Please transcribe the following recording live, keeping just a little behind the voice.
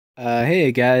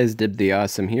Hey guys, Dib the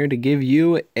Awesome here to give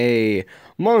you a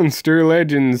Monster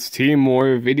Legends Team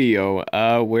War video,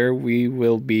 where we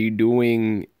will be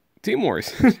doing Team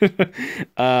Wars.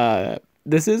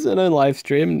 This isn't a live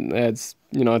stream. It's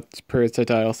per the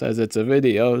title says it's a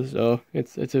video, so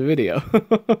it's a video.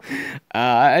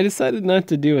 I decided not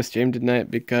to do a stream tonight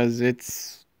because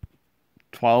it's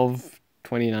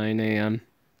 12:29 a.m.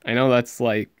 I know that's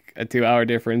like a 2 hour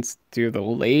difference to the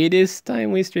latest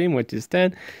time we stream, which is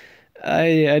 10.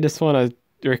 I just want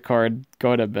to record,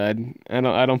 go to bed. I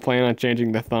don't plan on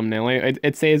changing the thumbnail.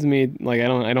 It saves me, like, I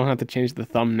don't have to change the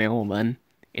thumbnail then.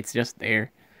 It's just there.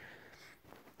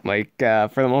 Like,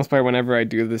 for the most part, whenever I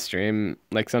do the stream,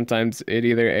 like, sometimes it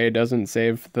either A, doesn't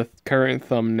save the current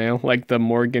thumbnail, like the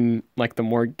Morgan,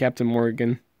 Captain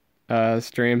Morgan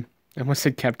stream. I almost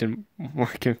said Captain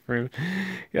Morgan for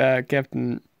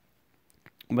Captain.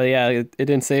 But yeah, it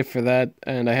didn't save for that,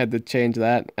 and I had to change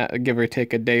that, give or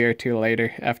take a day or two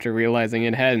later after realizing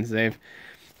it hadn't saved.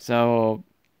 So,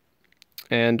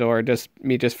 or just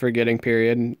forgetting,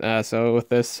 period. So with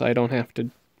this, I don't have to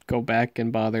go back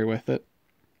and bother with it.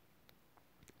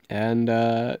 And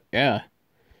yeah.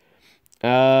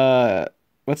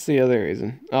 What's the other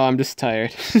reason? Oh, I'm just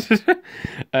tired.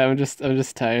 I'm just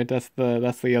tired. That's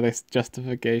the other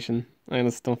justification. I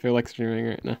just don't feel like streaming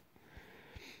right now.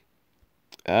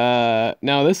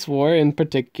 Now this war in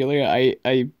particular,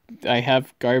 I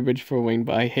have garbage for Winged,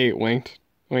 but I hate Winged.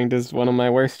 Winged is one of my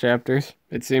worst chapters.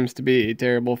 It seems to be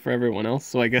terrible for everyone else,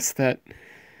 so I guess that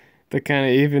kind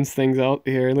of evens things out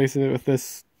here, at least with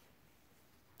this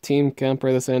team comp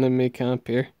or this enemy comp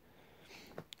here.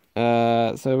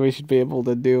 So we should be able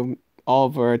to do all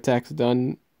of our attacks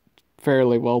done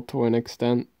fairly well to an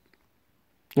extent.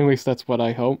 At least that's what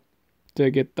I hope to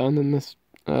get done in this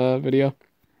video.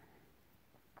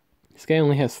 This guy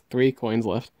only has 3 coins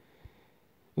left.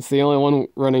 It's the only one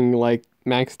running like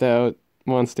maxed out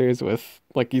monsters with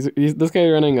like he's this guy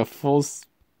running a full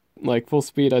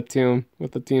speed Tomb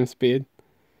with the team speed.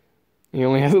 He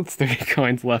only has 3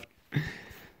 coins left.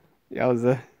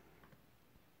 Yowza.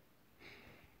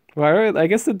 Well, I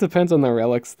guess it depends on the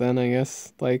relics then, I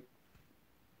guess. Like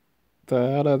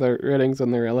out of the ratings on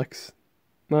the relics.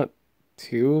 Not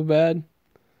too bad.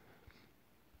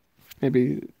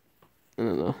 Maybe I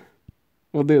don't know.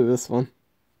 We'll do this one.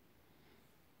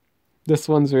 This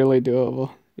one's really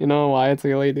doable. You know why it's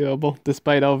really doable?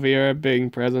 Despite Elvira being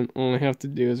present, all I have to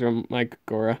do is run my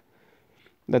Kokora.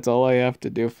 That's all I have to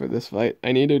do for this fight.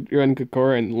 I need to run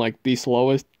Kokora and like the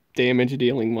slowest damage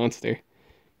dealing monster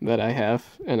that I have,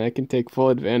 and I can take full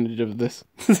advantage of this.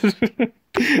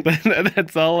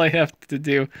 That's all I have to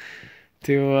do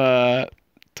to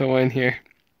win here.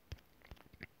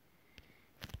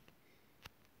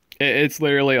 It's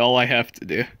literally all I have to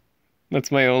do.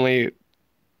 That's my only,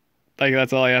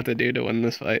 that's all I have to do to win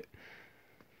this fight.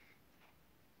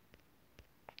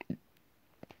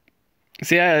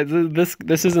 See, yeah, this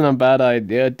isn't a bad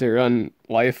idea to run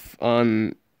life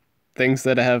on things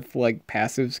that have like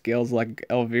passive skills, like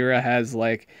Elvira has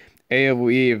like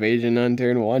AoE evasion on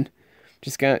turn 1.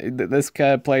 This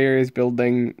kind of player is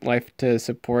building life to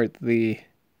support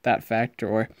that factor.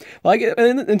 Or like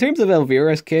in terms of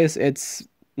Elvira's case, it's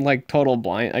like total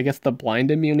blind. I guess the blind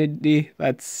immunity,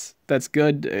 that's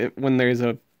good when there's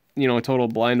a total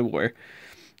blind war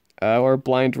or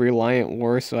blind reliant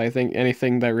war. So I think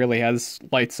anything that really has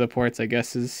light supports, I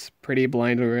guess, is pretty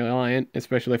blind reliant,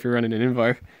 especially if you're running an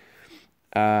Invarf.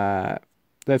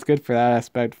 That's good for that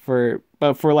aspect.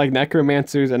 But for like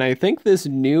necromancers, and I think this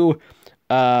new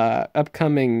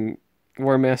upcoming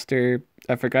War Master,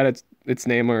 I forgot its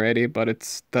name already, but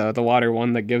it's the water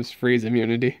one that gives freeze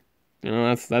immunity.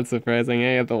 That's surprising.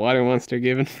 Hey, the water monster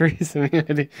giving freeze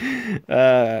immunity.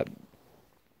 But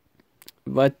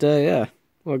yeah,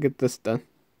 we'll get this done.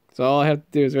 So all I have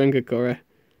to do is run Kokora.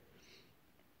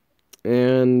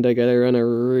 And I gotta run a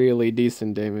really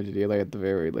decent damage dealer at the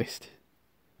very least.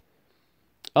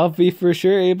 I'll be for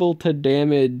sure able to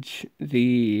damage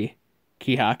the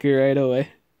Kihaku right away.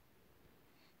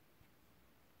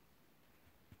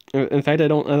 In fact, I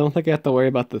don't think I have to worry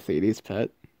about the Thetis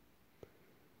pet.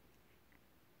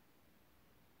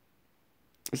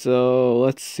 So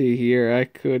let's see here. I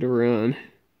could run.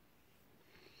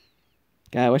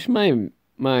 God, I wish my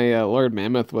Lord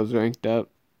Mammoth was ranked up.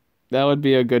 That would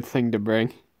be a good thing to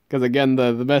bring. Because again,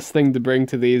 the best thing to bring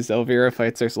to these Elvira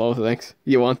fights are slow things.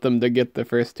 You want them to get the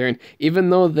first turn,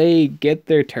 even though they get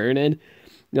their turn in.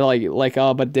 Like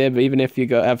oh, but Dib, even if you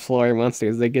have slower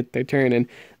monsters, they get their turn in.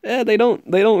 They don't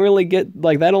really get,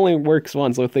 like, that only works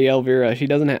once with the Elvira. She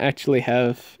doesn't actually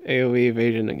have AoE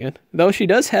evasion again, though she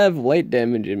does have light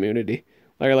damage immunity.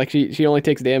 Or like she only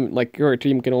takes damage. Like her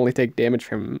team can only take damage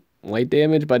from light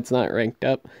damage, but it's not ranked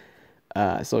up.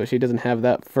 So she doesn't have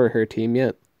that for her team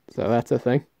yet. So that's a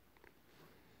thing.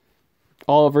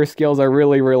 All of her skills are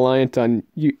really reliant on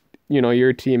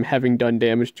your team having done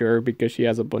damage to her because she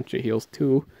has a bunch of heals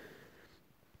too.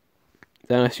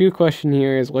 The issue question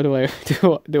here is what do I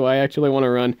do I actually want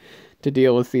to run to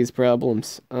deal with these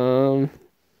problems?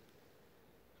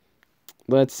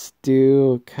 Let's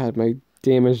do God, my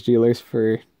damage dealers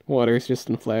for water is just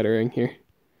unflattering here.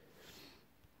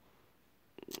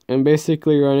 I'm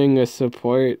basically running a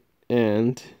support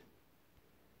and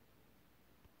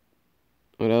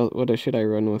what else? What should I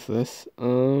run with this?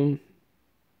 Well,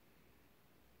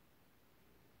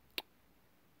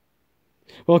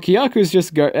 Kyaku's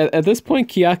just at this point.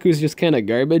 Kyaku's just kind of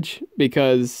garbage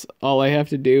because all I have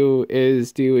to do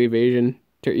is do evasion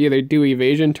to either do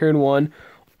evasion turn one,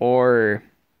 or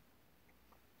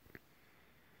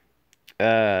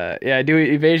yeah, do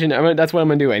evasion. That's what I'm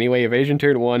gonna do anyway. Evasion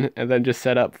turn one, and then just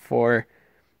set up for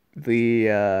the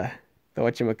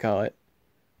whatchamacallit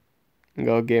and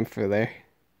go game for there.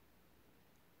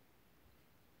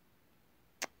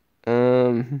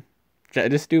 Should I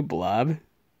just do blob?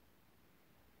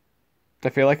 I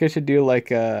feel like I should do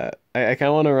like I kind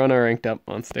of want to run a ranked up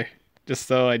monster just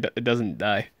so it doesn't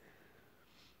die.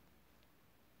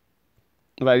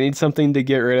 But I need something to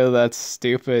get rid of that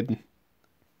stupid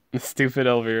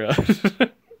Elvira.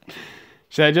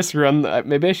 Should I just run?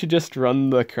 Maybe I should just run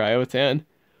the Cryotan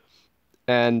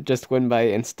and just win by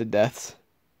insta deaths.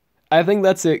 I think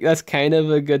that's kind of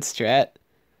a good strat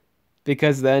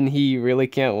because then he really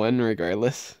can't win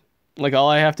regardless. Like all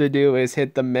I have to do is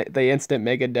hit the instant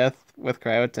mega death with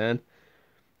Cryotan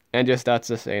and just not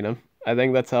sustain him. I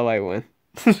think that's how I win.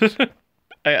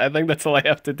 I think that's all I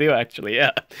have to do actually.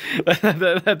 Yeah.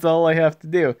 That's all I have to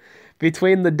do.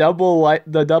 Between the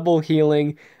double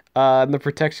healing and the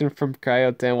protection from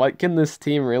Cryotan, what can this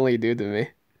team really do to me?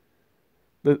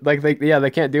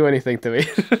 They can't do anything to me.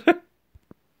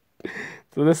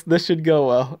 So this should go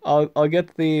well. I'll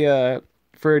get the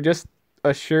for just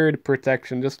assured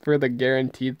protection, just for the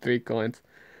guaranteed 3 coins.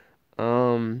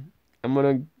 I'm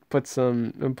gonna put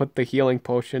the healing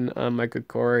potion on my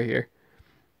Kokora here.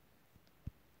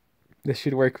 This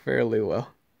should work fairly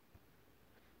well.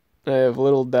 I have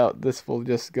little doubt this will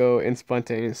just go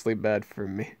instantaneously bad for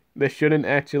me. This shouldn't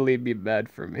actually be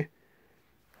bad for me.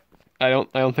 I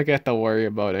don't think I have to worry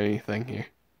about anything here.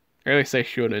 Or at least I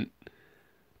shouldn't.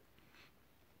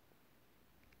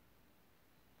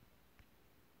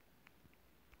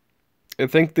 I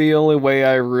think the only way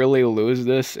I really lose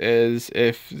this is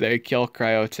if they kill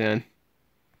Cryotan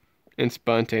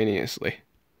spontaneously.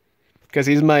 Because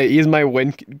he's my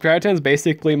win. Cryotan's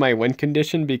basically my win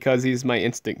condition because he's my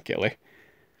instant killer.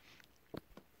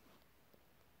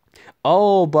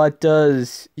 Oh, but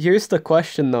here's the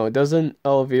question though. Doesn't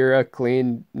Elvira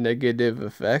clean negative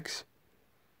effects?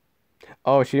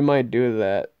 Oh, she might do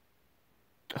that.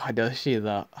 Oh, does she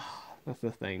though? Oh, that's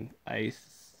the thing. I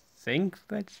think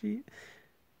that she...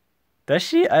 Does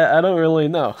she? I don't really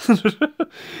know.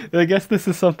 I guess this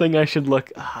is something I should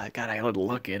look... Oh, God, I would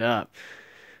look it up.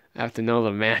 I have to know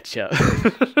the matchup.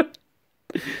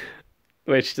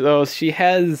 Which, though, she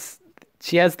has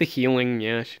the healing,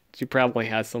 yeah. She probably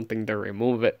has something to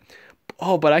remove it.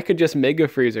 Oh, but I could just Mega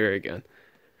Freeze her again.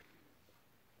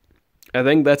 I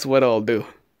think that's what I'll do.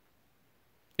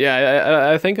 Yeah,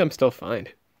 I think I'm still fine.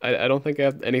 I don't think I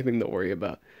have anything to worry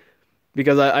about.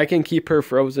 Because I can keep her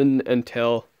frozen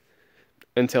until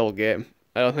game.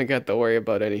 I don't think I have to worry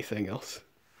about anything else.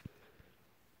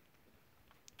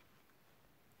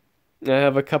 I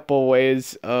have a couple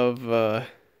ways of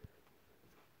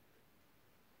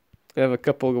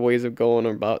going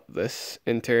about this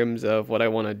in terms of what I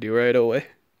want to do right away.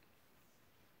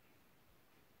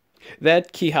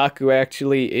 That Kihaku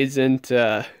actually isn't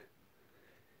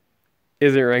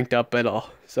ranked up at all.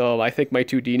 So I think my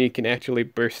 2Dini can actually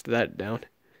burst that down.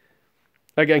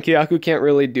 Again, Kihaku can't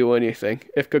really do anything.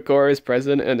 If Kokora is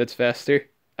present and it's faster,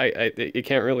 it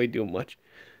can't really do much.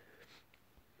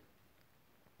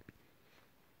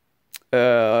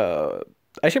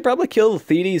 I should probably kill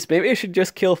Thetis. Maybe I should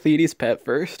just kill Thetis' pet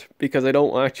first because I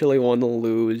don't actually want to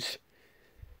lose.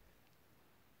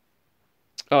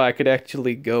 Oh, I could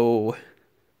actually go.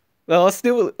 Well, let's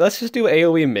just do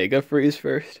AoE Mega Freeze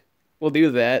first. We'll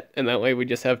do that, and that way we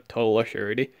just have total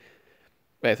assurity.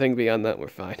 But I think beyond that we're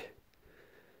fine.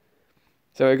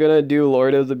 So we're gonna do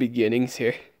Lord of the Beginnings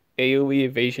here. AoE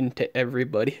evasion to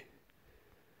everybody.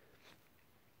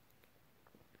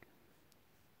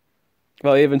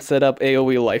 I'll even set up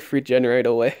AoE life regen right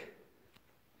away.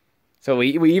 So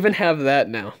we even have that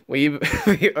now. We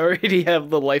already have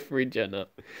the life regen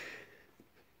up.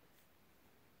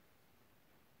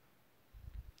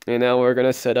 And now we're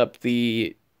gonna set up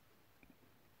the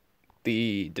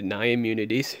deny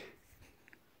immunities.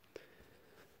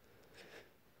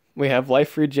 We have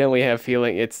life regen, we have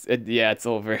healing. Yeah, it's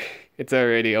over. It's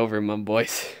already over, my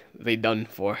boys. They done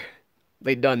for.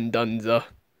 They done dunzo.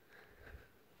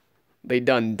 They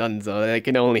done dunzo. They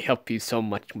can only help you so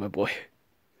much, my boy.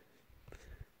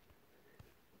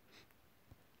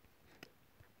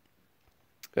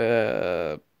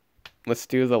 Let's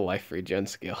do the life regen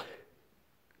skill.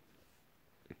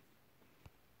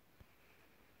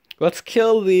 Let's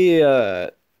kill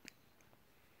the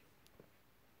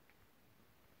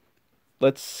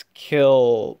let's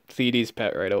kill Thedes'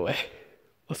 pet right away.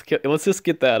 Let's just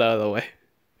get that out of the way.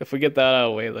 If we get that out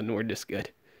of the way, then we're just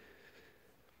good.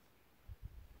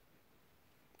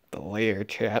 The layer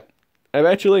chat. I've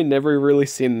actually never really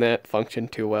seen that function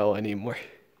too well anymore.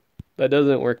 That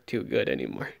doesn't work too good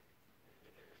anymore.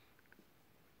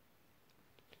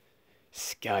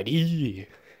 Scotty.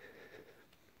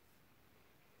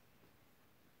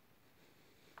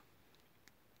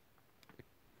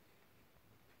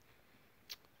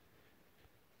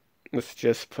 Let's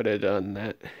just put it on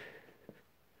that.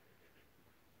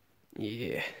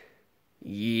 Yeah.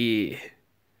 Yeah.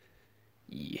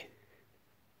 Yeah.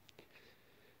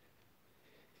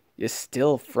 You're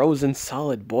still frozen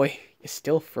solid, boy. You're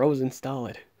still frozen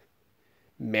solid.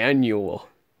 Manual.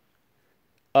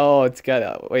 Oh, it's got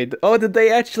a wait. Oh, did they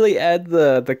actually add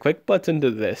the quick button to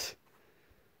this?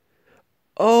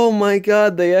 Oh my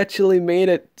God, they actually made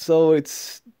it so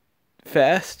it's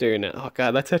faster now. Oh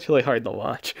God, that's actually hard to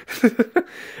watch.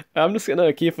 I'm just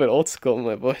gonna keep it old school,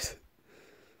 my boys.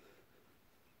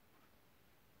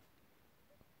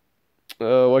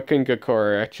 What can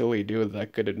Gakor actually do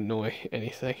that could annoy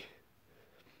anything?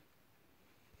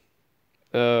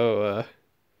 Oh,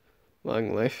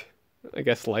 long life. I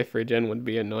guess life regen would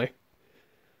be annoying.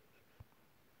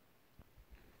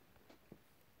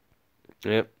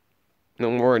 Yep.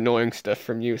 No more annoying stuff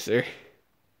from you, sir.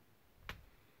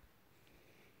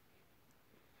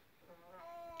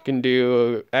 Can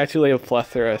do actually a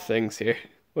plethora of things here.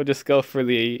 We'll just go for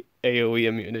the AoE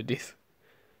immunities.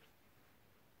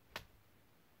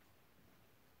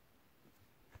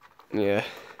 Yeah,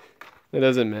 it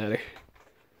doesn't matter.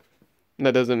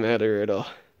 That doesn't matter at all.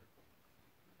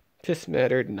 Just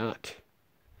mattered not.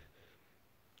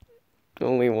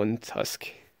 Only one tusk.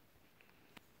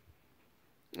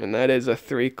 And that is a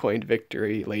 3-coin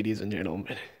victory, ladies and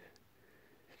gentlemen.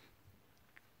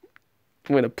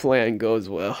 When a plan goes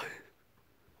well.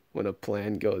 When a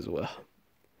plan goes well.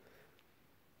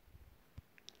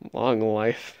 Long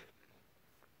life.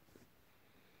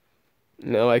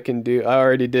 No, I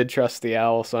already did trust the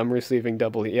owl, so I'm receiving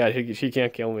double. Yeah, she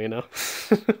can't kill me now.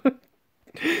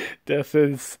 Death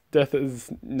is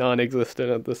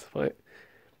non-existent at this point.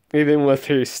 Even with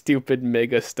her stupid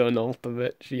Mega Stun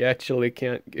ultimate, she actually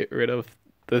can't get rid of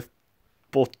the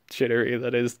bullshittery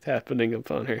that is happening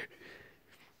upon her.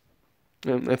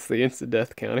 And that's the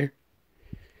insta-death counter.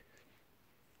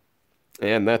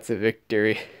 And that's a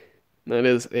victory. That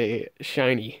is a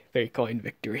shiny 3-coin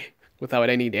victory. Without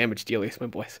any damage dealers, my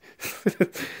boys.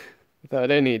 Without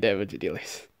any damage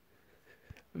dealers.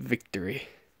 Victory.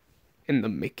 In the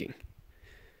making.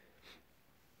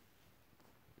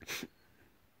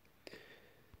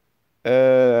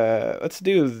 Let's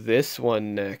do this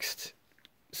one next.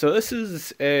 So this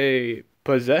is a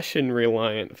possession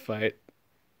reliant fight.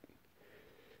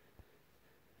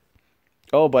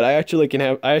 Oh, but I actually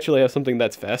have something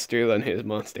that's faster than his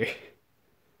monster.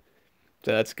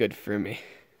 So that's good for me.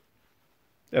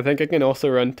 I think I can also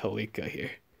run Talika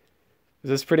here.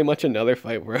 This is pretty much another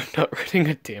fight where I'm not running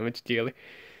a damage dealer.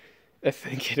 I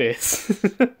think it is.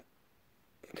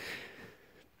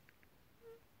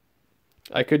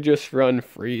 I could just run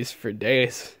freeze for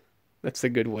days. That's a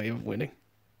good way of winning.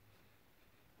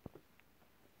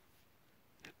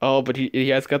 Oh, but he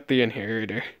has got the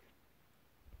inheritor.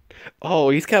 Oh,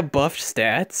 he's got buffed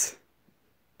stats?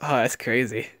 Oh, that's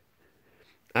crazy.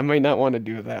 I might not want to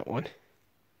do that one.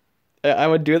 I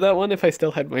would do that one if I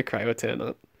still had my cryotan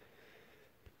up.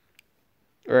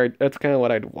 Or that's kind of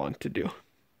what I'd want to do.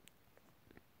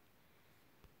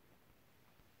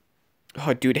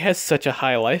 Oh, dude, it has such a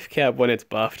high life cap when it's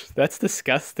buffed. That's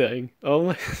disgusting. Oh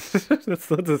my, that's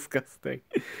so disgusting.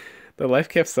 The life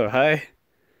cap's so high.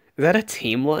 Is that a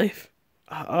team life?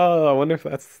 Oh, I wonder if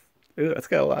that's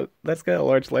got a lot. That's got a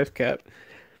large life cap.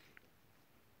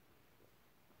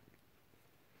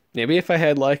 Maybe if I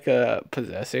had like a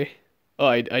possessor. Oh,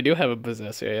 I do have a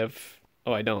possessor.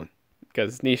 Oh, I don't.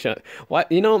 because Nishan. Why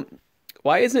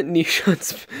why isn't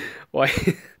Nishan's why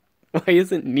why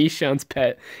isn't Nishan's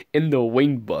pet in the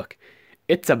wing book?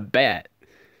 It's a bat.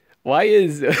 Why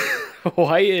is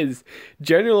why is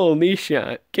General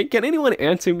Nishan? Can anyone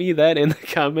answer me that in the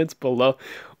comments below?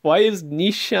 Why is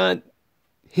Nishan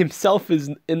himself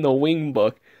is in the wing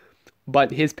book,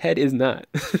 but his pet is not?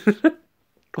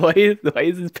 Why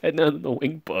is his pet not in the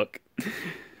wing book?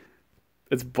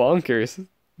 It's bonkers.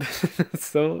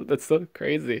 That's so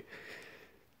crazy.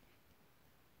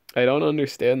 I don't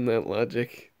understand that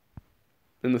logic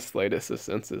in the slightest of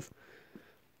senses.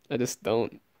 I just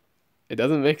don't. It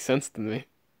doesn't make sense to me.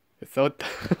 It's so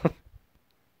dumb.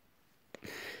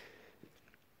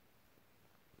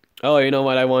 Oh, you know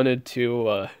what? I wanted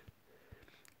to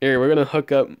here, we're gonna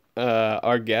hook up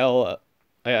our gal.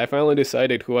 I finally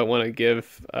decided who I want to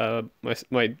give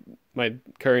my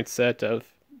current set of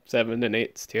 7 and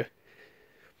 8s to.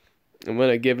 I'm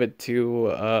gonna give it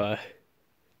to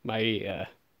my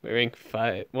rank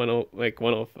 5 10,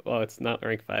 well, it's not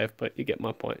rank 5, but you get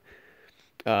my point.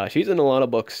 She's in a lot of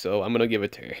books, so I'm gonna give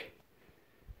it to her.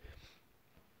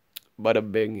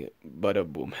 Bada bing, bada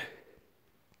boom.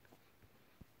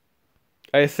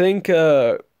 I think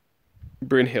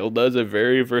Brynhilda is a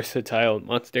very versatile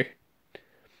monster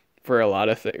for a lot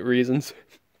of reasons.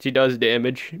 She does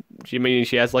damage.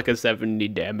 She has like a 70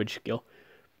 damage skill.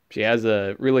 She has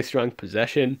a really strong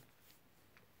possession.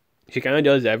 She kind of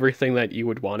does everything that you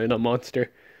would want in a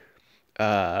monster.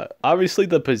 Obviously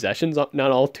the possession's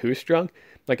not all too strong,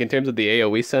 like in terms of the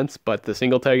AoE sense, but the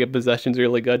single target possession's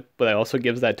really good, but it also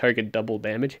gives that target double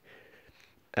damage.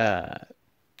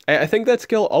 I think that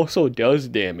skill also does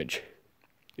damage.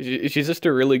 She's just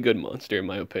a really good monster in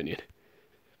my opinion.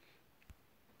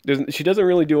 She doesn't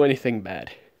really do anything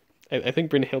bad. I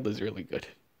think Brynhilda is really good.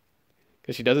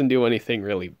 Because she doesn't do anything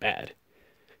really bad.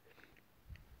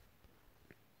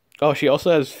 Oh, she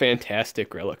also has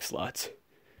fantastic relic slots.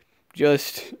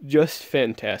 Just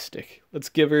fantastic. Let's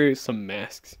give her some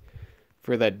masks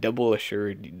for that double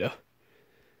assured, you know.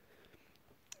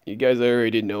 You guys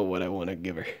already know what I want to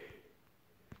give her.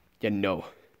 You know.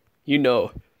 You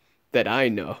know that I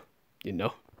know, you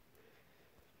know.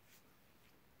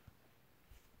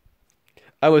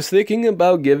 I was thinking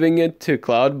about giving it to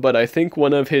Cloud, but I think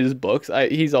one of his books, I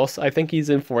think he's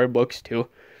in 4 books too.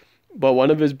 But one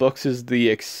of his books is the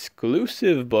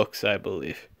exclusive books, I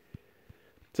believe.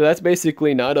 So that's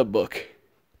basically not a book.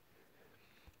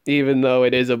 Even though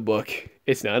it is a book,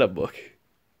 it's not a book.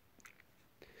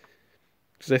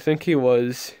 Because I think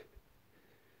he's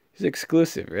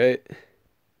exclusive, right?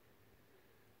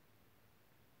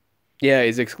 Yeah,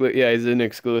 he's an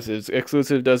exclusive.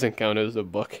 Exclusive doesn't count as a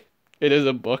book. It is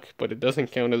a book, but it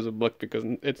doesn't count as a book because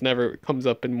it's never comes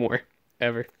up in more,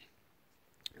 ever.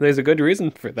 There's a good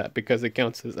reason for that, because it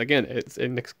counts as, again, it's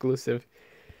an exclusive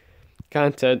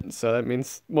content, so that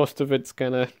means most of it's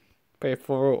gonna pay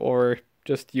for or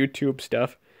just YouTube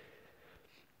stuff.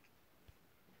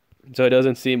 So it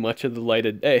doesn't see much of the light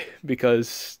of day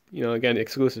because, you know, again,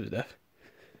 exclusive stuff.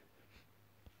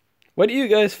 What do you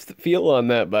guys feel on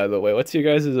that, by the way? What's your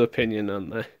guys' opinion on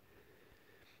that?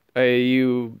 Are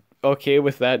you okay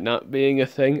with that not being a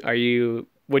thing?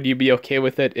 Would you be okay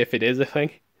with it if it is a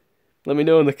thing? Let me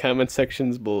know in the comment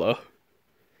sections below.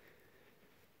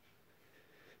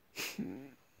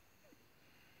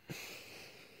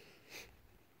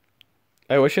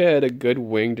 I wish I had a good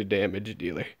winged damage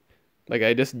dealer. Like,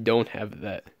 I just don't have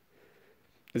that.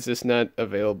 It's just not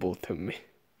available to me.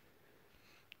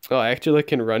 Oh, I actually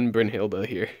can run Brynhilda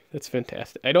here. That's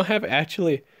fantastic. I don't have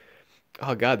actually...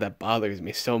 Oh god, that bothers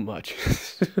me so much.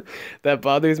 That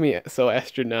bothers me so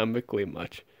astronomically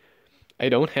much. I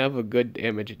don't have a good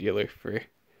damage dealer for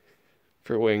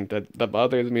wing. That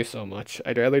bothers me so much.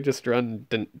 I'd rather just run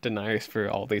deniers for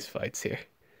all these fights here.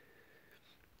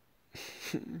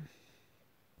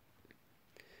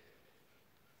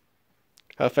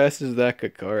 How fast is that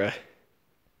Kakora?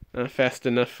 Not fast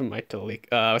enough for my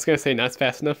Talika. I was gonna say not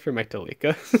fast enough for my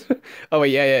Talika. Oh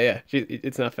wait, yeah.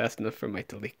 It's not fast enough for my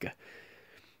Talika.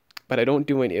 But I don't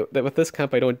do any with this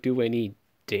comp. I don't do any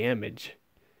damage.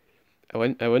 I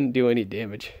wouldn't do any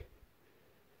damage.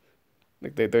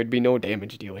 Like there'd be no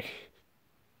damage dealer.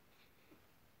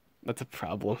 That's a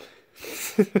problem.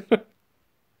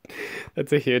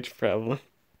 That's a huge problem.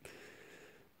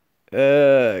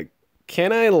 Can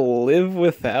I live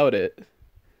without it?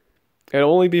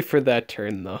 It'll only be for that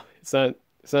turn though. It's not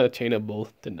a chainable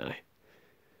deny.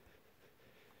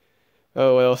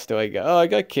 Oh, what else do I got? Oh, I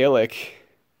got Kalik.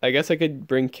 I guess I could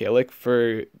bring Kalik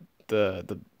for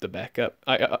the backup.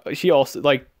 She also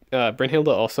Brynhilda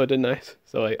also denies,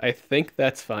 so I think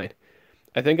that's fine.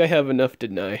 I think I have enough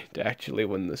deny to actually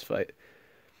win this fight.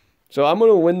 So I'm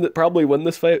gonna probably win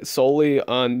this fight solely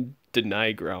on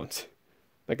deny grounds.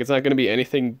 Like it's not gonna be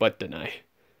anything but deny.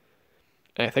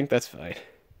 And I think that's fine.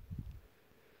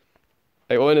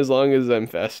 I win as long as I'm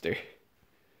faster,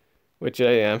 which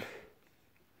I am.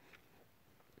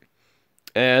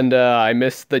 And I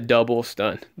missed the double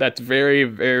stun. That's very,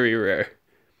 very rare.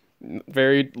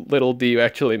 Very little do you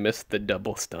actually miss the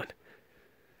double stun.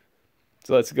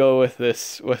 So let's go with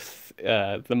this, with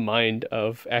the mind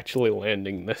of actually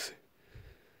landing this.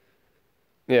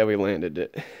 Yeah, we landed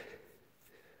it.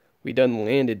 We done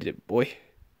landed it, boy.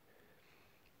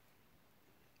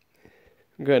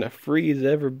 I'm gonna freeze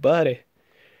everybody.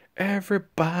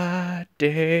 Everybody,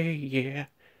 yeah.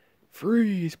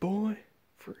 Freeze, boy.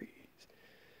 Freeze.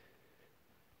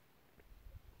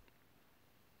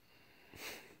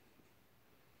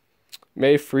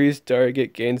 May freeze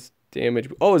target gains damage.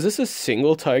 Oh, is this a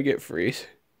single target freeze?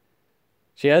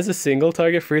 She has a single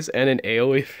target freeze and an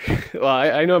AoE freeze. Well,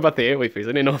 I know about the AoE freeze.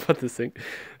 I didn't know about this thing.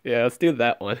 Yeah, let's do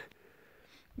that one.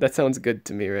 That sounds good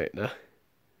to me right now.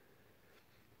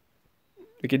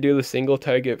 We could do the single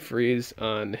target freeze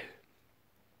on...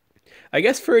 I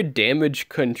guess for a damage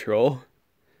control.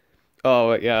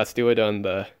 Oh, yeah, let's do it on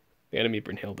the enemy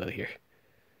Brynhilda here.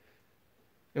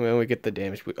 And when we get the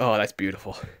damage... Oh, that's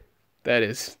beautiful. That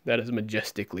is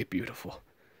majestically beautiful.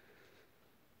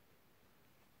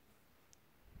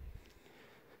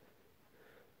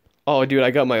 Oh, dude,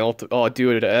 I got my ult. Oh,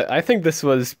 dude, I think this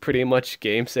was pretty much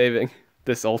game saving,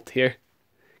 this ult here.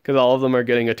 Because all of them are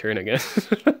getting a turn again.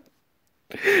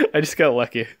 I just got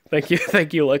lucky. Thank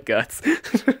you, Luck Guts.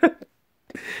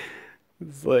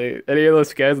 It's like, any of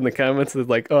those guys in the comments is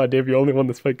like, oh, Dave, you only won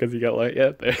this fight because you got light.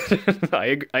 Yeah,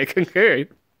 I concur.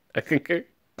 I concur.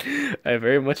 I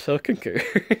very much so concur.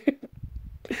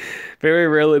 Very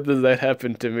rarely does that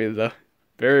happen to me, though.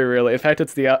 Very rarely. In fact,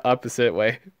 it's the opposite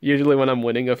way. Usually when I'm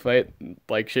winning a fight,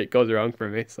 like, shit goes wrong for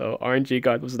me. So RNG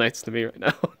God was nice to me right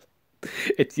now.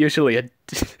 It's usually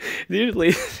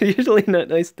usually not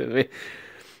nice to me.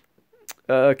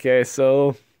 Okay,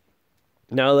 so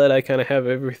now that I kind of have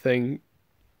everything,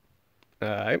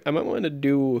 I might want to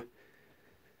do...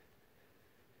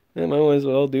 I might as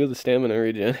well do the stamina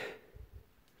regen.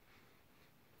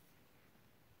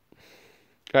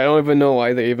 I don't even know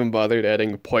why they even bothered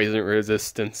adding poison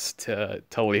resistance to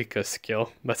Talika's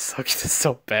skill. That's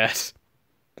so bad.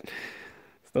 There's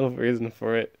no reason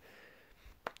for it.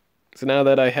 So now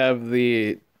that I have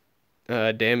the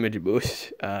damage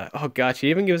boost, oh god, she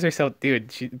even gives herself, dude,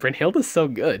 Brynhilda's so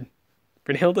good.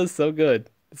 Brynhilda's so good.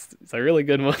 It's a really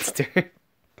good monster.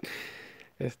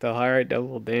 It's the hard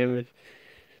double damage.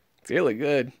 It's really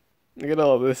good. Look at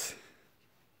all this.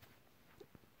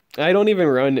 I don't even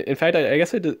run. In fact, I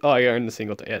guess I did. Oh, I earned the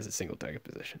single. Yeah, it's a single target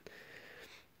position.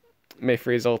 May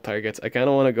freeze all targets. I kind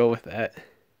of want to go with that.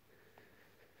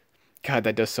 God,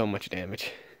 that does so much damage.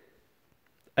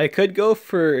 I could go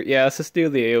for... Yeah, let's just do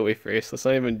the AoE freeze. Let's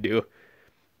not even do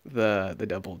the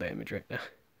double damage right now.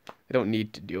 I don't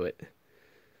need to do it.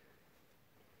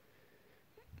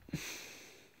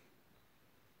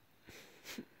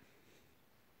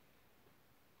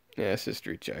 Yeah, let's just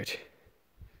recharge.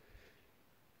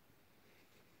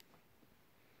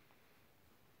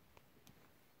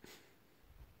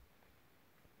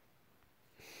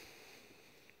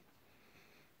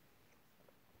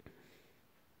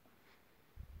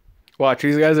 Watch,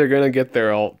 these guys are gonna get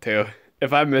their ult too.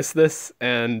 If I miss this,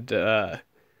 and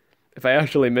if I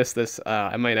actually miss this,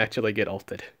 I might actually get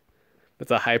ulted.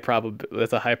 That's a high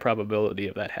probability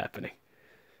of that happening.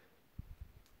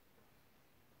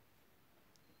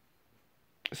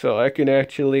 So I can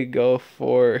actually go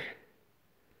for...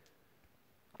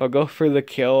 I'll go for the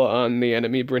kill on the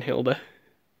enemy Brynhilda.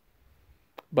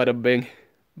 Bada bing,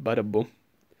 bada boom.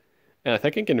 And I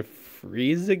think I can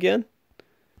freeze again.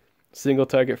 Single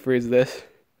target freeze this,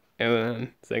 and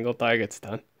then single target's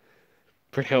done.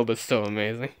 Brynhilda's so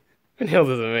amazing.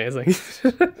 Brynhilda's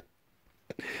amazing.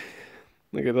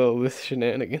 Look at all this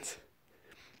shenanigans.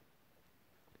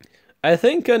 I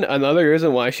think another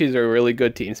reason why she's a really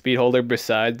good team speed holder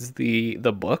besides the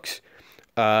books,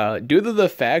 due to the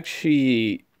fact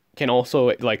she can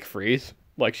also like freeze,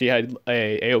 like she had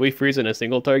a AoE freeze and a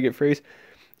single target freeze.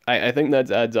 I think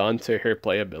that adds on to her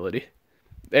playability.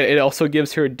 It also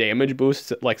gives her damage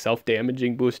boost, like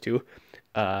self-damaging boost too.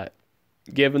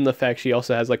 Given the fact she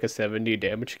also has like a 70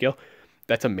 damage skill,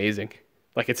 that's amazing.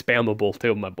 Like it's spammable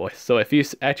too, my boy. So if you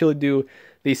actually do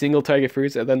the single target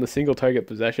freeze and then the single target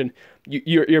possession,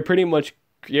 you're pretty much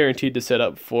guaranteed to set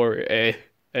up for an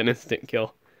instant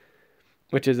kill,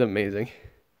 which is amazing.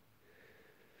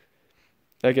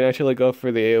 I can actually go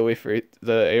for the AoE freeze,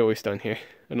 the AoE stun here. I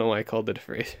don't know why I called it a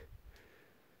freeze.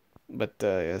 But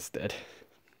yeah, it's dead.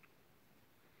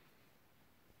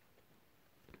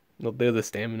 We'll do the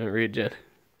stamina regen.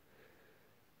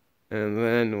 And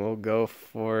then we'll go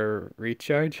for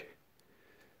recharge.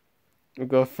 We'll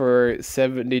go for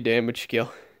 70 damage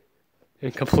skill.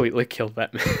 And completely kill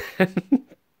that man.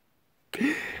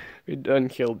 We done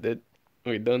killed it.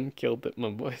 We done killed it, my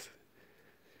boys.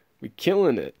 We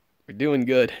killing it. We're doing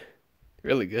good.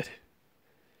 Really good.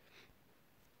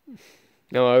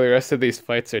 No, the rest of these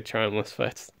fights are charmless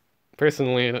fights.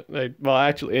 Personally, well,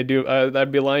 actually, I do.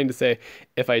 I'd be lying to say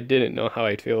if I didn't know how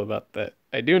I'd feel about that.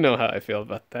 I do know how I feel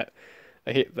about that.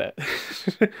 I hate that.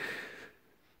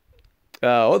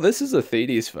 Oh, this is a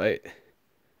Thedes fight.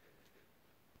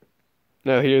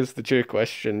 Now, here's the true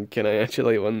question. Can I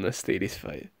actually win this Thedes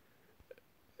fight?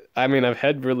 I mean, I've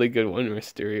had really good win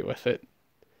mystery with it.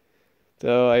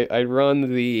 So I'd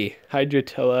run the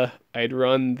Hydratilla. I'd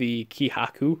run the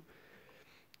Kihaku.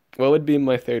 What would be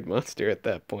my third monster at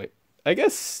that point? I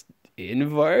guess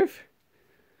Invarv?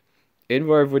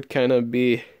 Invarv would kind of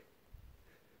be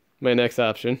my next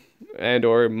option. And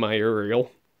or my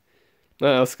Uriel.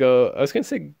 Let's go. I was going to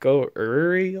say go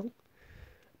Uriel.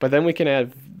 But then we can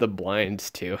add the blinds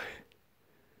too.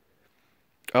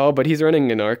 Oh, but he's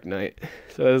running an Arc Knight.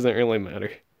 So that doesn't really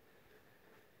matter.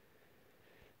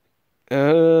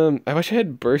 I wish I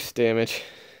had burst damage.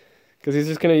 Because he's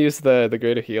just going to use the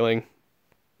greater healing.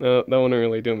 No, that won't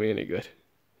really do me any good.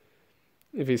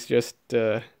 If he's just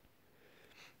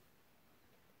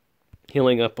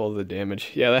healing up all the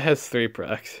damage. Yeah, that has 3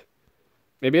 procs.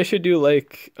 Maybe I should do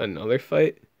like another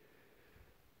fight.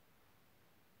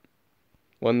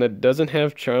 One that doesn't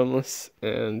have Charmless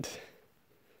and...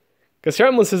 Because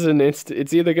Charmless is an instant...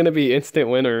 It's either going to be instant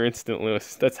win or instant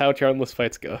lose. That's how Charmless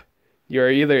fights go. You are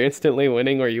either instantly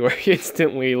winning or you are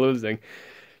instantly losing.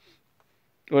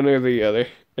 One or the other.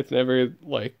 It's never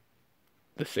like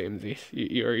the same Z's.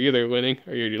 You are either winning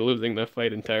or you're losing the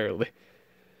fight entirely.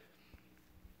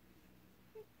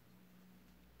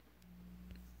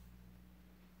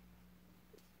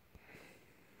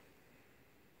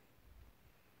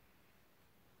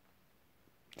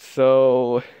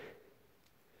 So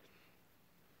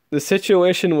the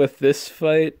situation with this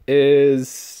fight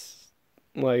is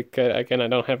like I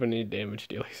don't have any damage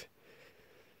dealers,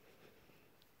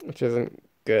 which isn't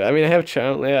good. I mean, I have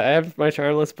I have my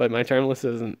Charmless, but my Charmless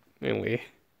isn't really.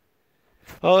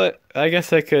 Well, I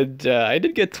guess I could. I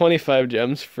did get 25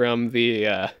 gems from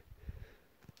the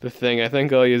thing. I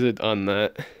think I'll use it on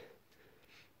that.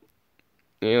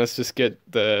 Yeah, let's just get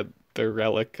the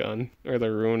relic on or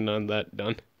the rune on that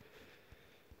done.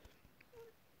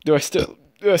 Do I still?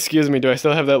 Excuse me. Do I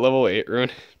still have that level 8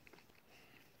 rune?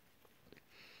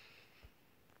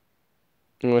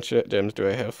 What gems do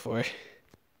I have for?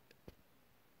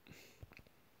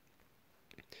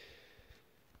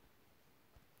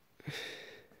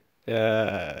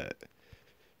 Uh,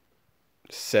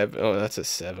 7. Oh, that's a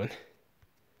 7.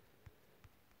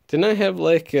 Didn't I have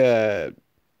like an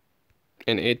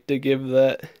 8 to give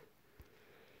that?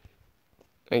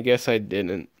 I guess I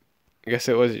didn't. I guess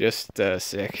it was just 6.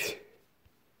 Is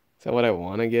that what I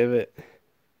want to give it?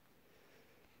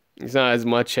 It's not as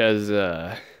much as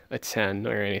a 10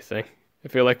 or anything. I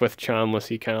feel like with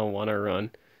Charmless, you kind of want to run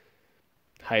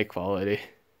high quality.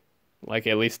 Like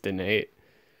at least an 8.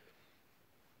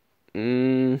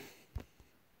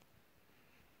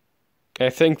 I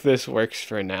think this works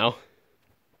for now.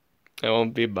 I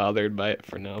won't be bothered by it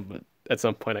for now, but at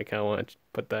some point I kind of want to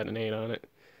put that an 8 on it.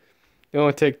 It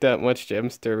won't take that much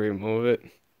gems to remove it,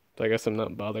 so I guess I'm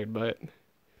not bothered by it.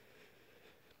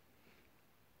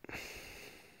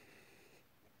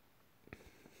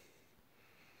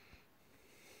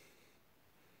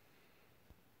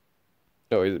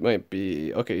 Oh, it might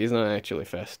be... Okay, he's not actually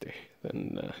faster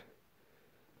than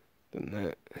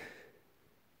that.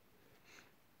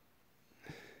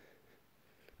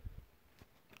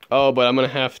 Oh, but I'm gonna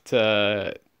have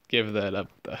to give that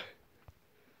up, though.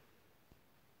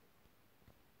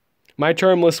 My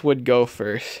Charmless would go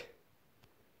first.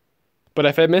 But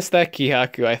if I miss that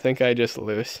Kihaku, I think I just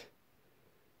lose.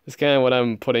 That's kind of what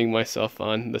I'm putting myself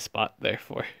on the spot there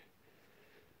for.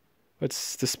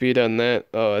 What's the speed on that?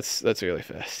 Oh, that's really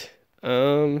fast.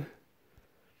 Yeah,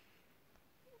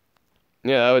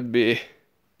 that would be...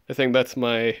 I think that's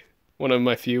one of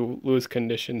my few lose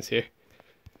conditions here.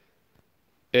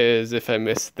 Is if I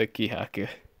miss the Kihaku.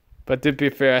 But to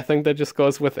be fair, I think that just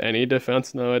goes with any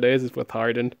defense nowadays, is with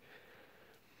Hardened.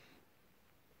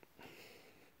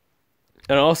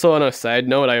 And also on a side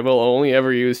note, I will only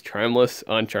ever use Charmless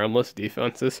on Charmless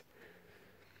defenses.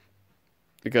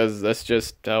 because that's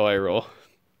just how I roll.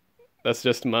 That's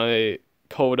just my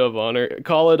code of honor.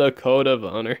 Call it a code of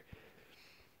honor.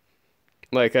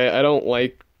 Like I don't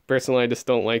like personally I just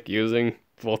don't like using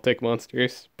Voltic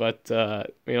monsters, but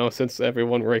you know, since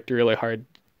everyone worked really hard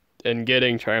in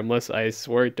getting Charmless, I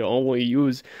swore to only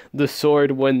use the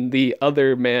sword when the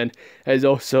other man has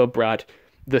also brought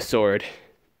the sword,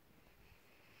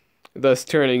 thus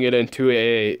turning it into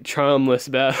a charmless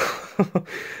battle.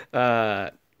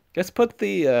 uh let's put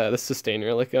the sustain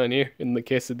relic on here in the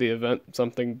case of the event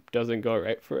something doesn't go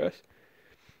right for us.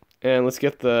 And let's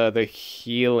get the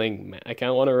healing. I kind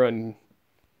of want to run.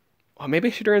 Oh, maybe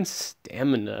I should run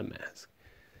stamina mask.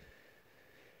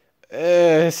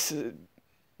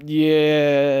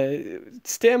 Yeah,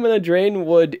 stamina drain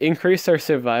would increase our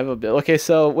survivability. Okay,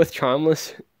 so with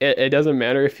Charmless, it doesn't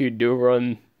matter if you do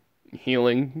run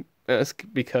healing mask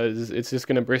because it's just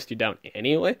gonna burst you down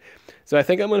anyway. So I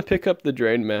think I'm gonna pick up the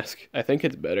drain mask. I think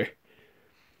it's better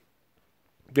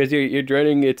because you're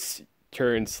draining its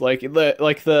turns. Like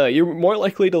the you're more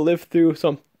likely to live through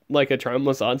some like a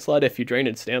Charmless onslaught if you drain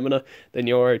its stamina than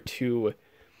you are to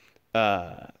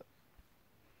uh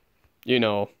you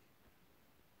know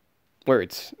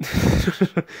words.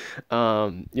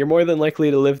 You're more than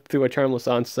likely to live through a Charmless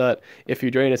onslaught if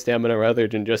you drain a stamina rather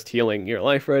than just healing your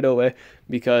life right away,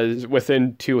 because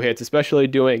within 2 hits, especially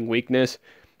doing weakness,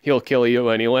 he'll kill you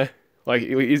anyway. Like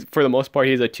he's for the most part,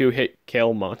 he's a 2-hit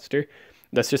kill monster.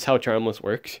 That's just how Charmless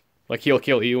works. Like he'll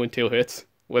kill you in 2 hits.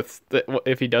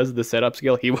 If he does the setup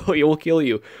skill, he will kill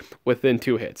you within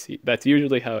 2 hits. That's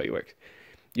usually how he works.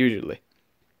 Usually,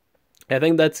 I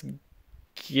think that's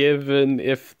given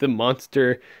if the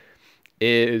monster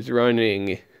is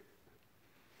running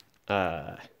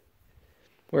uh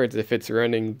words if it's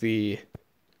running the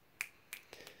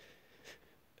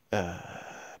uh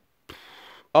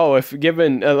oh if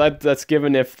given that's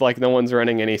given if like no one's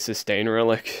running any sustain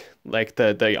relic like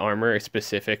the armor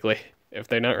specifically. If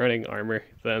they're not running armor,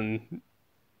 then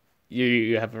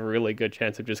you have a really good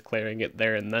chance of just clearing it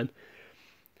there and then.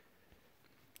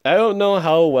 I don't know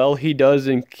how well he does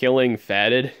in killing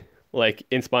fatted, like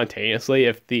instantaneously,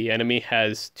 if the enemy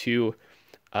has two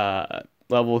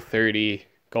level 30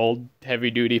 gold heavy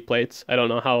duty plates. I don't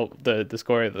know how the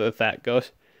score of that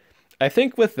goes. I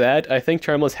think with that, I think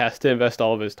Charmless has to invest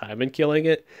all of his time in killing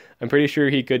it. I'm pretty sure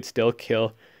he could still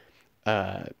kill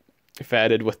uh,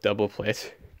 fatted with double plates.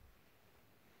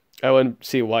 I wouldn't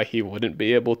see why he wouldn't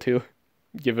be able to,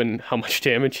 given how much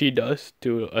damage he does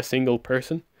to a single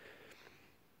person.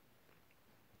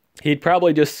 He'd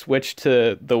probably just switch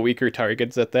to the weaker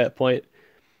targets at that point.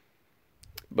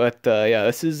 But yeah,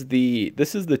 this is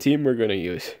the team we're gonna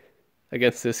use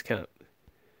against this count.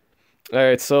 All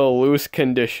right, so loose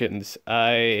conditions.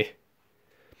 I'm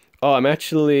not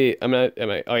am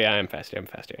I oh yeah, I'm faster.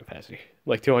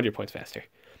 Like 200 points faster.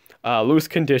 Loose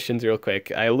conditions real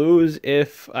quick. I lose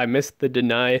if I miss the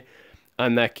deny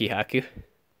on that Kihaku,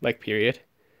 like period.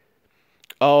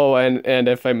 Oh, and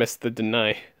if I miss the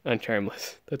deny on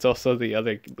Charmless. That's also the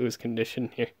other lose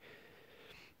condition here,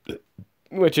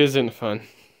 which isn't fun.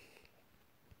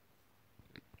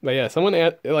 But yeah, someone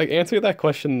answer that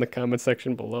question in the comment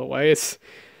section below. Why is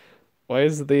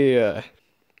the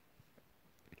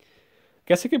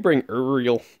guess I could bring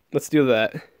Uriel. Let's do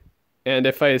that. And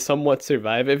if I somewhat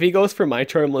survive, if he goes for my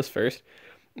Charmless first,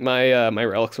 my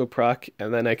relics will proc,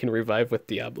 and then I can revive with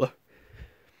Diablo.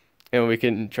 And we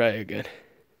can try again.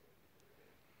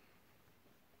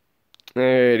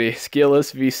 Alrighty,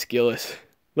 skillless v skillless.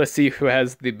 Let's see who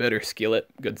has the better skillet,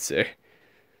 good sir.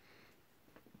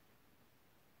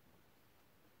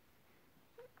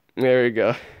 There we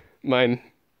go. Mine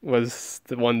was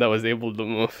the one that was able to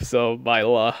move, so by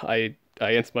law, I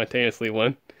instantaneously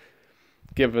won,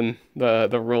 given the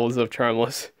rules of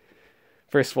Charmless.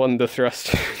 First one to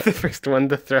thrust, the first one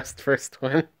to thrust first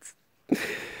one.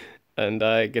 And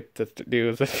I get to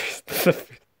do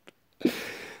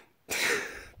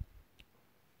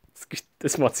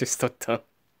this monster's so dumb.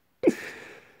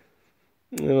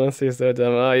 The monster's so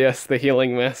dumb. Ah, yes, the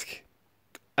healing mask.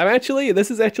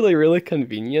 This is actually really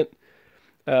convenient.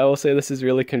 I will say this is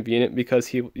really convenient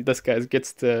because this guy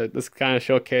gets to this kind of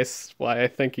showcase why I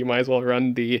think you might as well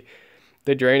run the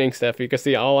draining stuff. You can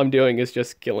see all I'm doing is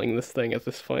just killing this thing at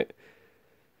this point.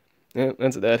 Yeah,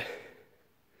 that's dead.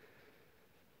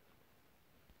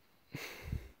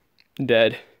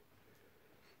 Dead.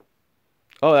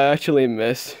 Oh, I actually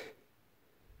missed.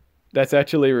 That's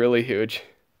actually really huge.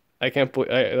 I can't believe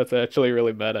that's actually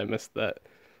really bad. I missed that.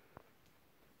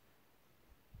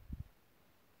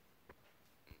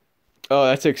 Oh,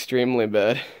 that's extremely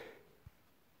bad.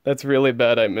 That's really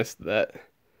bad. I missed that.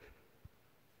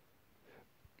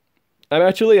 I'm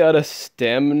actually out of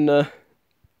stamina.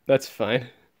 That's fine.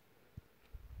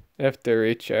 I have to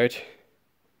recharge.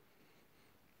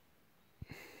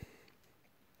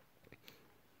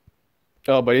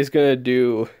 Oh, but he's gonna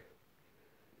do...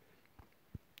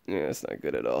 Yeah, it's not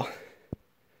good at all.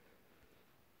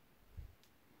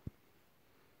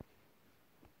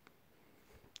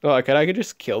 Oh, I could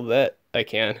just kill that. I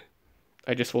can.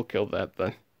 I just will kill that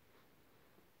then.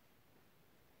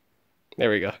 There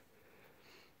we go.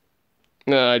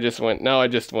 No, I just went. Now I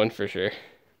just won for sure.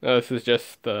 No, this is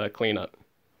just cleanup.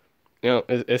 No,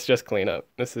 it's just cleanup.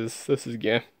 This is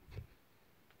game.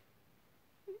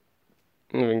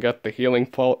 Even got the healing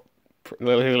poke,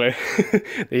 the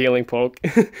healing poke,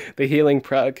 the healing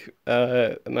proc,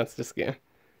 and that's just game.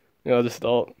 Just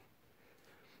alt.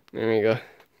 There we go.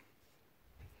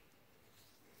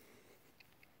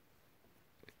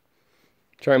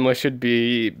 Charmless should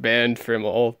be banned from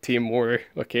all Team War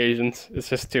occasions. It's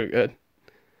just too good.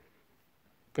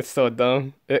 It's so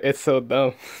dumb. It's so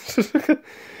dumb.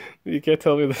 You can't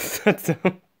tell me that's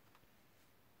dumb.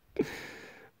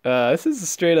 This is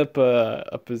straight up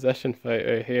a possession fight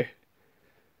right here.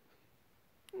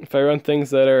 If I run things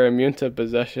that are immune to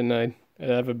possession, I'd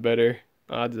have a better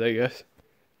odds, I guess.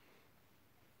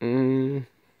 God,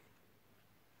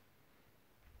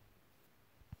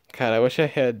 I wish I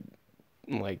had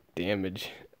like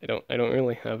damage. I don't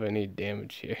really have any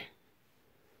damage here.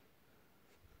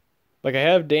 Like I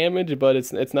have damage, but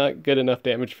it's not good enough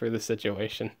damage for the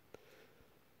situation.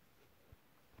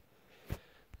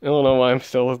 I don't know why I'm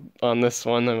still on this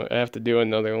one. I have to do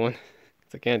another one.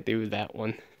 'Cause I can't do that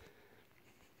one.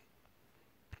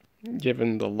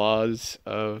 Given the laws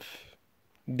of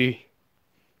D.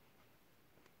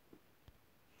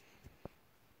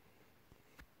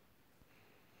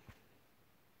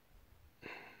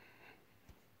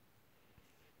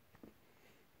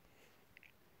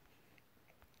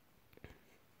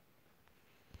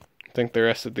 I think the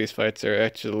rest of these fights are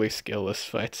actually skillless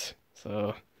fights.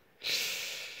 So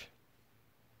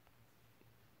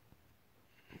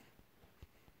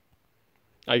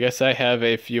I guess I have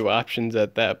a few options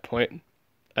at that point.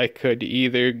 I could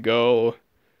either go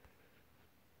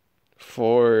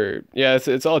for... Yeah,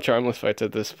 it's all charmless fights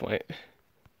at this point.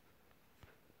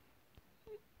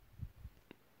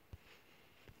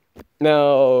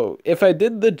 Now, if I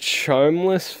did the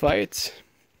charmless fights,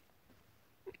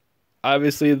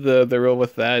 obviously the rule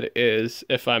with that is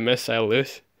if I miss, I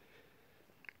lose.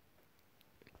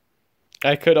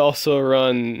 I could also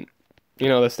run,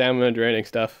 the stamina draining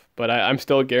stuff, but I'm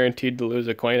still guaranteed to lose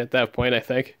a coin at that point, I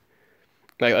think.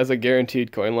 Like, that's a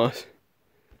guaranteed coin loss.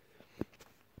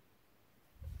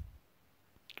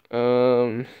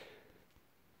 I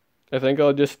think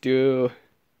I'll just do...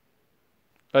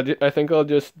 I think I'll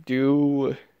just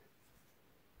do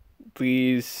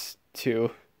these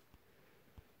two.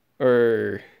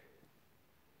 Or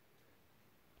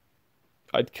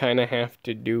I'd kind of have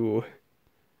to do...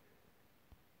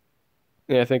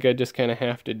 Yeah, I think I just kind of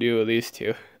have to do these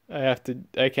two. I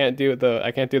can't do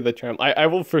the charm. I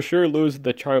will for sure lose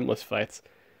the charmless fights.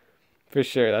 For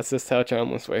sure, that's just how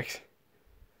charmless works.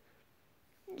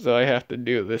 So I have to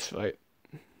do this fight.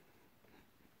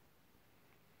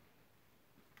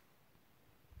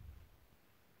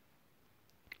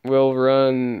 We'll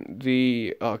run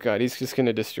the... Oh god, he's just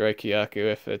gonna destroy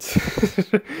Kyaku if it's...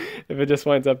 if it just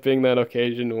winds up being that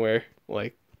occasion where,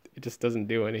 like, it just doesn't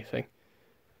do anything.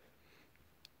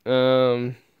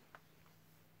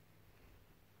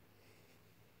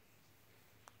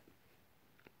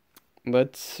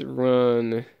 Let's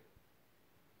run...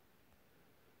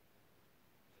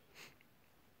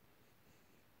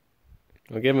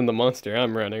 I'll give him the monster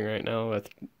I'm running right now with,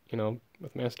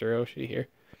 with Master Roshi here.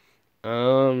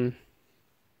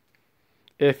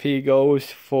 If he goes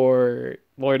for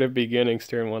Lord of Beginnings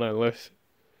turn one, I lose.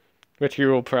 Which he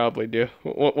will probably do.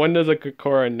 When does a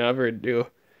Kokora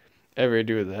ever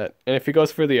do that? And if he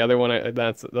goes for the other one,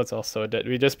 that's also a dead.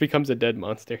 He just becomes a dead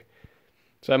monster.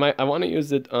 So I want to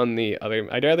use it on the other.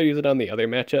 I'd rather use it on the other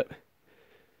matchup.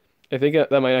 I think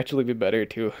that might actually be better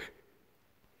too.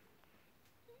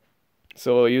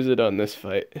 So I'll use it on this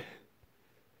fight.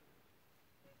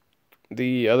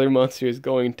 The other monster is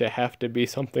going to have to be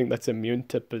something that's immune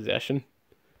to possession.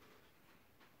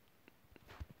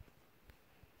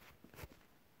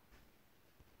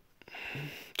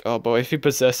 Oh boy, if he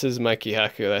possesses my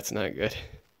Kihaku, that's not good.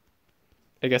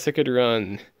 I guess I could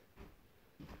run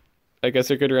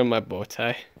my bow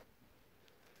tie.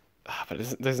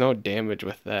 But there's no damage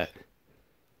with that.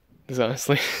 There's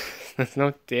honestly, there's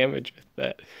no damage with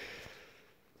that.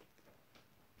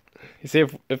 You see,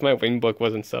 if my wing book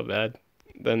wasn't so bad,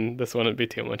 then this wouldn't be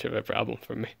too much of a problem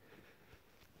for me.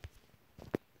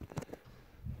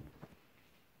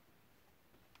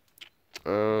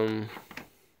 Um,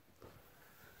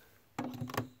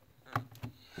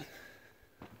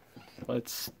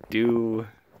 let's do.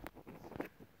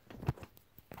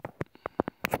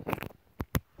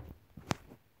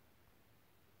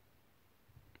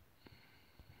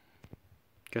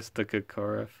 Guess the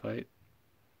Kakora fight.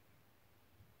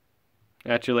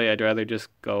 Actually, I'd rather just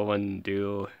go and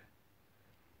do.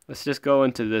 Let's just go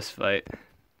into this fight.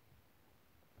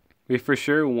 We for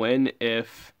sure win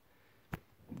if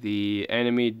the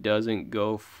enemy doesn't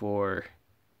go for.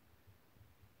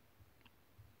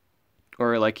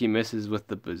 Or like he misses with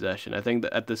the possession. I think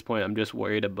that at this point I'm just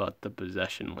worried about the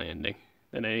possession landing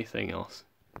than anything else.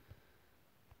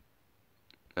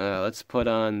 Let's put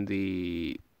on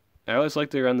the. I always like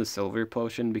to run the silver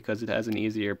potion because it has an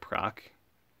easier proc.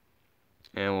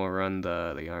 And we'll run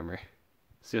the armor.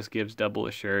 This just gives double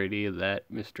surety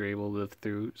that Mr. Able lived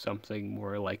through something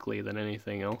more likely than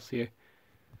anything else here.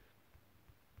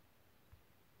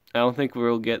 I don't think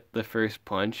we'll get the first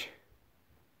punch.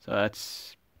 So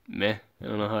that's meh. I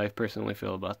don't know how I personally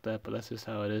feel about that, but that's just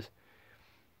how it is.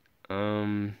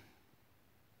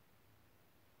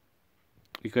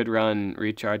 We could run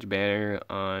recharge banner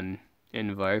on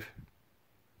Invarv.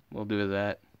 We'll do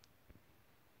that.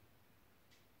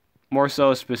 More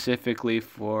so specifically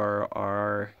for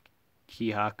our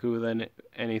Kihaku than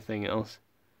anything else.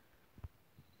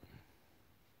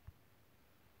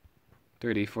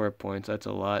 34 points, that's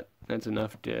a lot. That's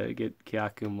enough to get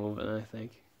Kihaku moving, I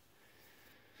think.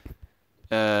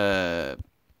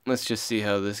 Let's just see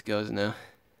how this goes now.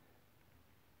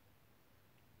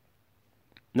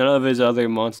 None of his other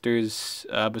monsters,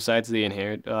 besides the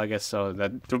inherent, well, I guess so.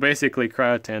 So basically,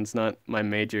 Cryotan's not my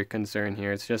major concern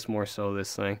here. It's just more so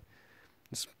this thing.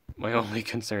 It's my only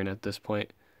concern at this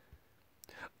point.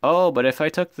 Oh, but if I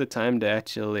took the time to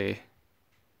actually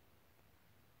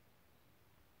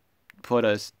put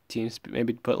a team,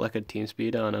 maybe put like a team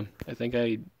speed on him, I think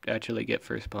I actually get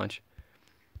first punch.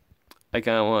 I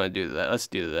kind of want to do that. Let's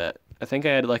do that. I think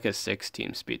I had like a 6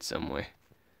 team speed somewhere.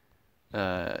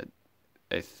 I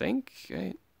think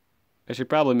I should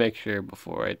probably make sure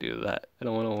before I do that. I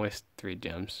don't want to waste 3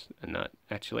 gems and not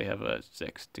actually have a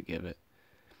 6 to give it.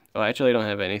 Oh, I actually don't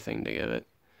have anything to give it.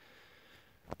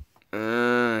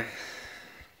 How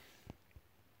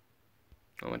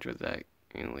much was that?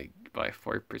 Only by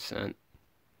 4%.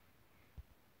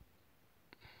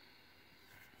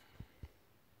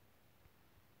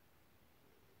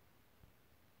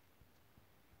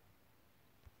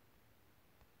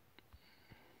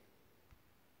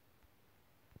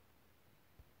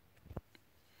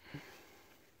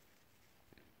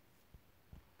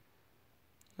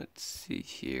 Let's see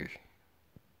here.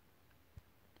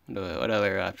 What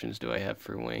other options do I have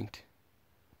for winged?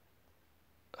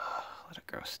 Oh, a lot of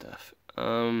gross stuff.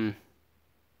 I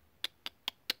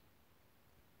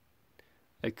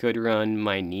could run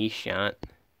my knee shot.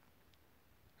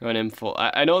 Run him full.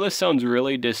 I know this sounds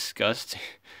really disgusting.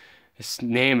 His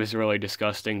name is really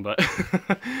disgusting, but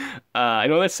I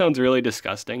know that sounds really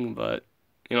disgusting, but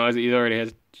you know, he already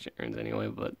has turns anyway,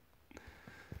 but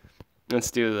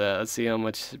let's do that. Let's see how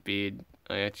much speed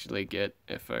I actually get.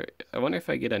 I wonder if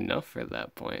I get enough for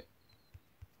that point.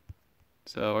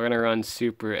 So we're gonna run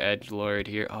Super Edgelord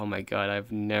here. Oh my god,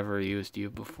 I've never used you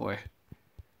before.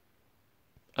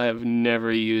 I have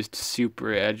never used Super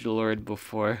Edgelord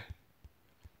before.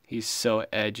 He's so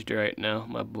edged right now,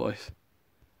 my boys.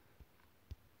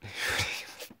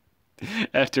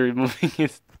 After removing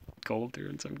his gold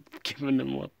turns, I'm giving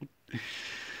him level.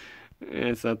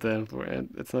 It's not that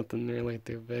important. It's nothing really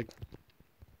too big.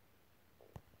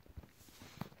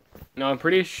 No, I'm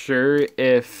pretty sure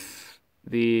if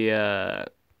the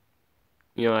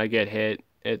I get hit,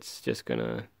 it's just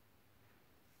gonna.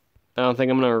 I don't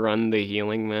think I'm gonna run the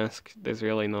healing mask. There's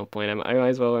really no point. I might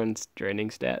as well run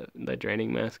the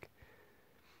draining mask.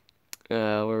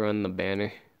 We'll run the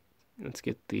banner. Let's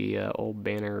get the old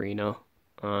banner Reno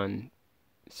on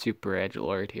Super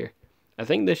Edgelord here. I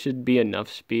think this should be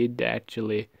enough speed to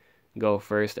actually go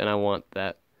first, and I want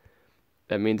that.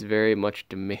 That means very much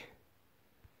to me.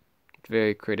 It's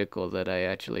very critical that I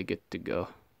actually get to go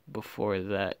before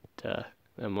that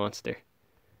monster.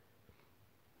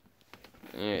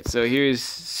 Alright, so here's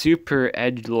Super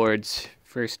Edgelord's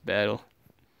first battle.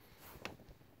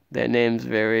 That name's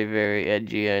very, very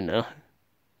edgy, I know.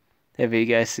 Have you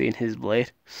guys seen his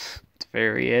blade? It's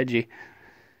very edgy.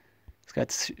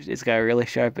 It's got really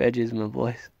sharp edges, my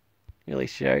boys. Really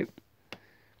sharp.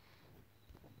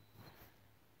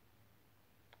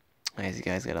 These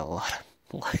guys got a lot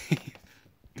of life.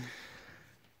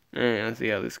 Alright, let's see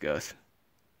how this goes.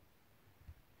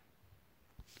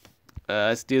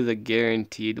 Let's do the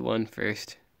guaranteed one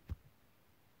first.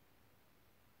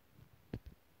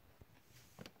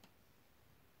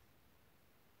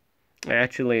 I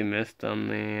actually missed on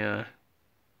the,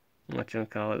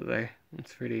 whatchamacallit there.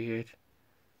 It's pretty huge.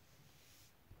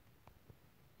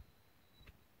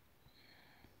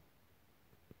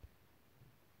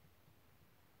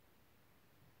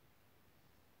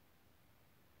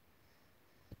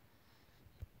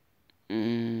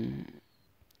 Mm.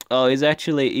 Oh, he's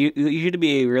actually, you should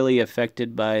be really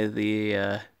affected by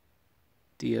the,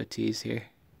 DOTs here.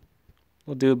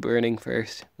 We'll do burning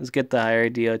first. Let's get the higher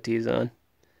DOTs on.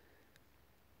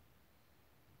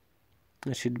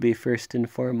 That should be first and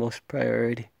foremost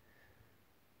priority.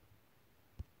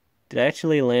 Did I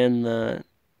actually land the...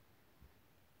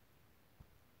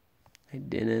 I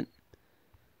didn't.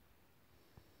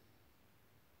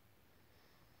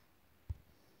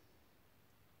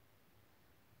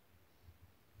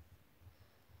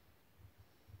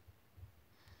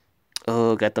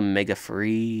 Oh, got the mega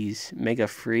freeze. Mega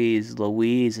freeze.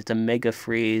 Louise, it's a mega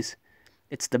freeze.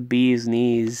 It's the bee's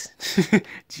knees.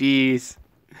 Jeez.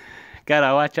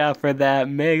 Gotta watch out for that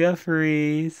mega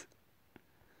freeze.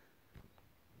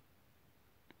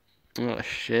 Oh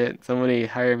shit. Somebody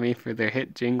hire me for their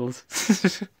hit jingles.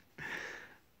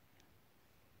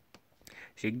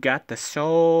 She got the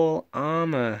soul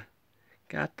armor.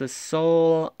 Got the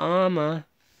soul armor.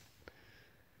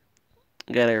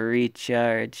 Gotta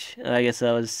recharge. I guess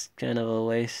that was kind of a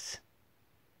waste.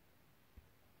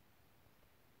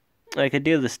 I could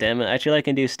do the stamina. Actually, I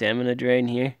can do stamina drain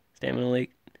here. Stamina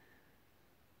leak.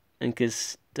 And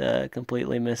just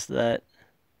completely miss that.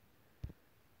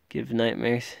 Give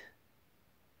nightmares.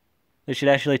 This should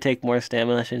actually take more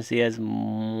stamina since he has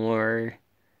more...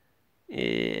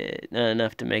 not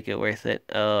enough to make it worth it.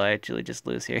 Oh, I actually just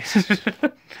lose here.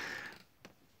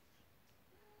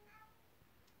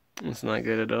 It's not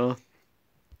good at all.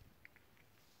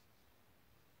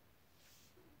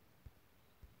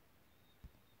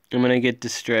 I'm gonna get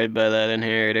destroyed by that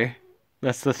inheritor.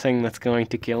 That's the thing that's going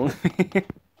to kill me.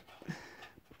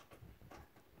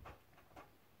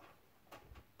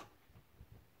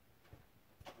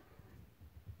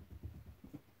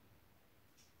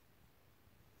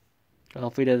 I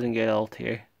hope he doesn't get ult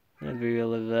here. That'd be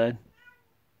really bad.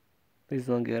 Please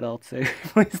don't get ult, sir.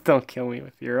 Please don't kill me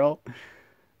with your ult.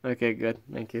 Okay, good.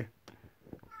 Thank you.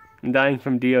 I'm dying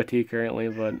from DOT currently,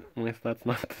 but at least that's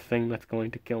not the thing that's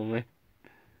going to kill me.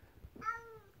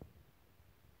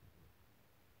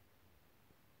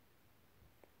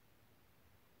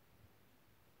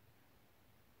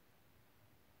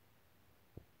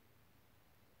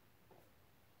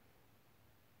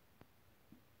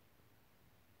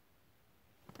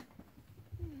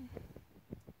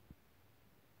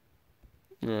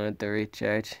 The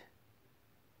recharge.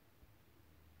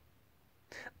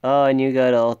 Oh, and you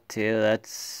got ult too.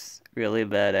 That's really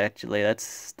bad, actually.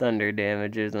 That's thunder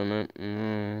damage, isn't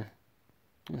it?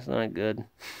 That's not good.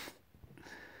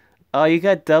 Oh, you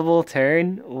got double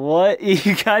turn? What?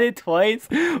 You got it twice?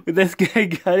 This guy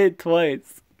got it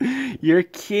twice. You're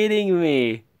kidding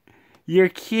me. You're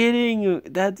kidding.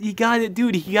 That he got it,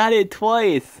 dude. He got it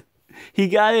twice. He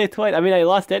got it twice. I mean, I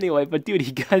lost anyway, but dude,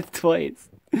 he got it twice.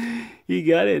 He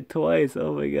got it twice.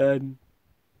 Oh my god.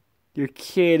 You're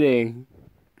kidding.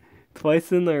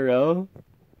 Twice in a row?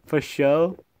 For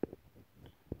show?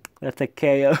 That's a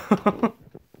KO.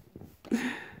 At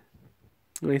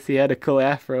least he had a cool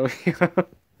afro.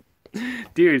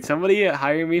 Dude, somebody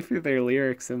hire me for their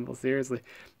lyric symbol, seriously.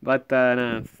 But,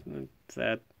 no, it's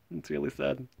sad. It's really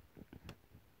sad.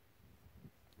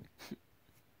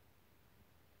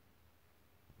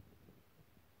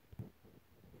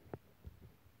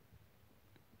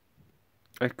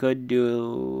 I could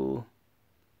do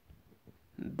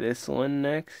this one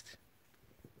next.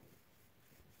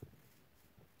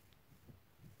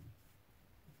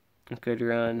 I could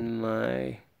run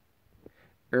my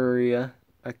area.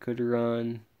 I could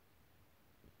run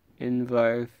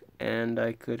Invarv, and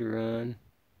I could run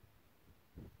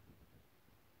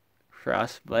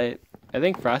Frostbite. I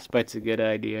think Frostbite's a good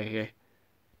idea here.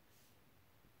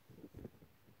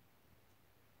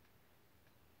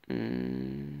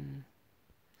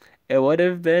 It would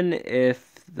have been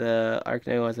if the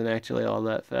Arcanine wasn't actually all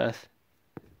that fast.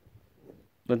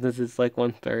 But since it's like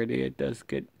 130, it does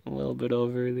get a little bit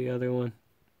over the other one.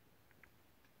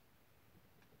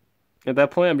 At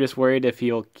that point, I'm just worried if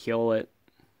he'll kill it.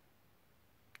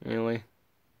 Really?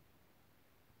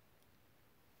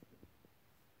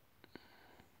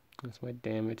 That's my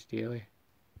damage dealer.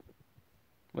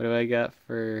 What do I got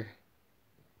for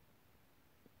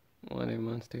water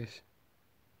monsters?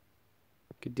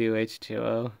 Could do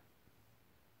H2O.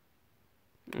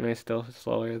 Am I still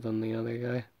slower than the other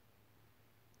guy?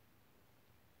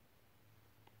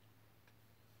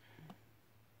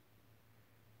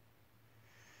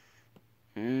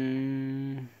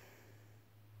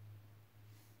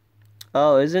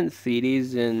 Oh, isn't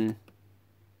Thetis in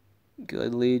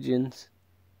good legions?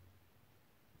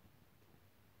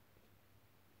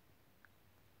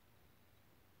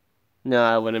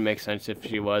 No, it wouldn't make sense if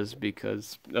she was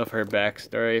because of her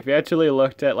backstory. If you actually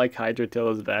looked at like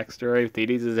Hydratilla's backstory,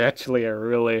 Thetis is actually a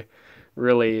really,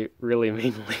 really, really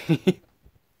mean lady.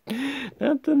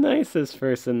 Not the nicest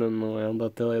person in the world, I'll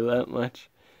tell you that much.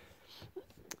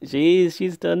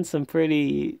 She's done some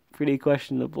pretty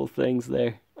questionable things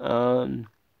there. No,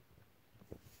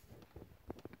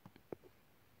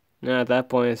 at that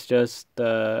point it's just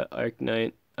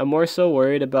Arknight. I'm more so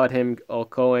worried about him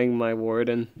alcoing my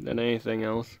warden than anything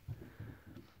else.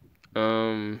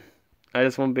 I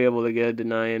just won't be able to get a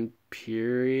denying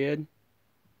period.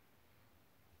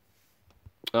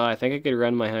 Oh, I think I could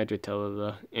run my Hydratilla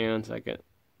though. Yeah, 1 second.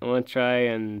 I want to try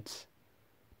and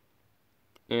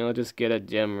I'll just get a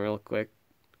gem real quick.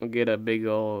 We'll get a big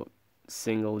old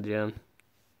single gem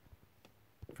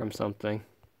from something.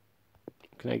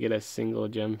 Can I get a single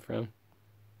gem from?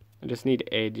 I just need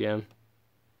a gem.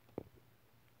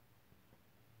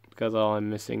 Because all I'm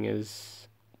missing is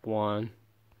 1.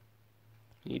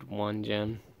 Need 1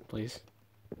 gem, please.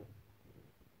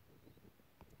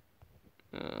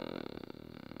 How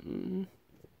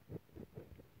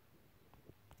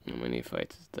many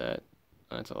fights is that?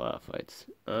 That's a lot of fights.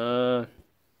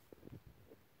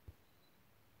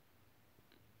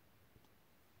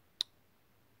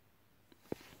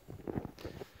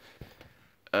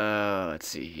 Let's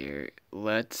see here.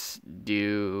 Let's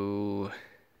do...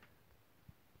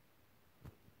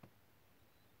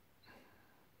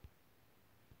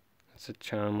 It's a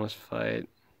Charmless fight.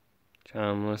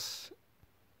 Charmless.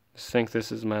 I think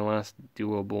this is my last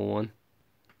doable one.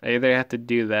 I either have to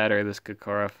do that or this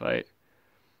Kakara fight.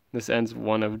 This ends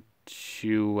one of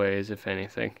 2 ways, if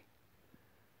anything.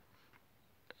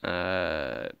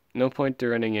 No point to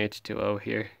running H2O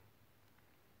here.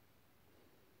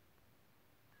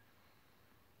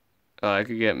 Oh, I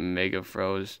could get Mega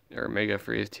Froze or Mega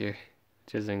Freezed here,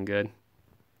 which isn't good.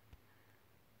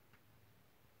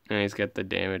 And he's got the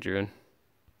damage rune.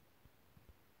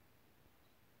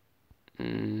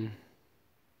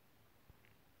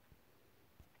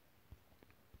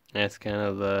 That's kind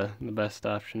of the best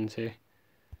options here.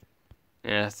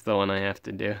 Yeah, that's the one I have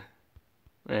to do.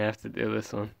 I have to do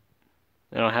this one.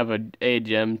 I don't have a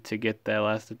gem to get that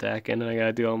last attack in, and I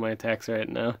gotta do all my attacks right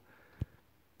now.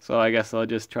 So I guess I'll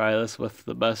just try this with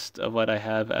the best of what I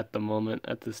have at the moment,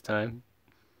 at this time.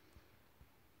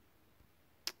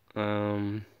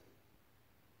 I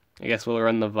guess we'll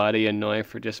run the Vadi Annoy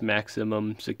for just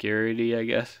maximum security, I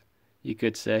guess you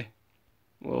could say.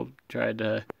 We'll try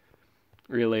to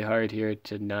really hard here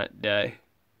to not die.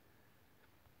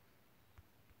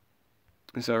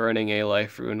 So running a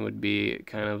life rune would be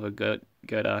kind of a good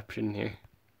option here.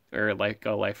 Or like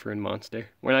a life rune monster.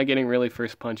 We're not getting really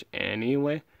first punch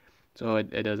anyway, so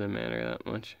it doesn't matter that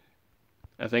much.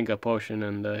 I think a potion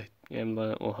and the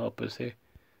amulet will help us here.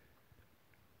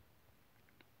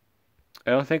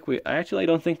 I actually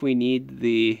don't think we need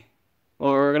the...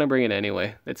 Well, we're gonna bring it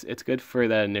anyway. It's good for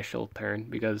that initial turn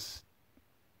because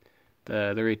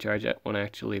the recharge won't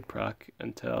actually proc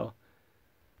until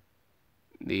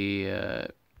the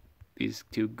these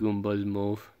 2 Goombas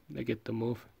move. They get the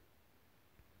move.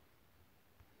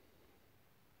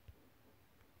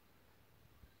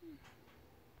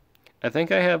 I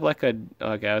think I have like a...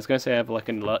 Okay, I was gonna say I have like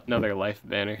another life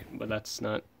banner, but that's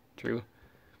not true.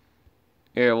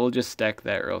 Here, we'll just stack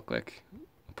that real quick.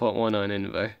 Put 1 on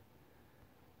Invar.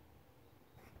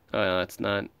 Oh no, that's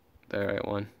not the right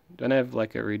one. Don't I have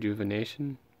like a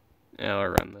rejuvenation? Yeah, I'll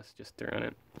run this just to run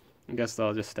it. I guess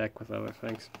I'll just stack with other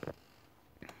things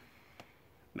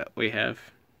that we have.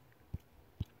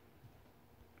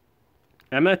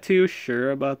 I'm not too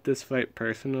sure about this fight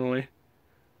personally,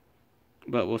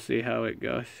 but we'll see how it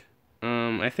goes.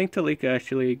 I think Talika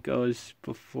actually goes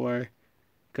before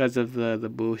because of the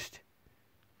boost.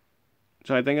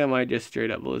 So I think I might just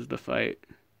straight up lose the fight.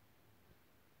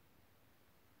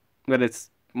 But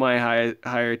it's my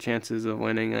higher chances of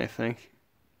winning, I think,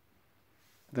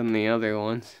 than the other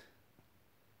ones.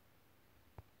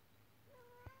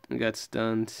 I got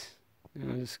stunned.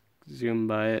 I'll just zoom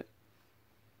by it.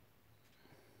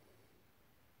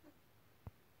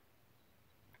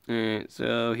 Alright,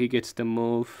 so he gets to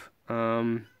move.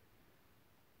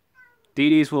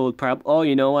 Thetis will probably... Oh,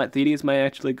 you know what? Thetis might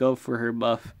actually go for her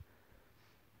buff.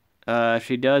 If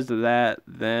she does that,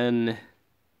 then...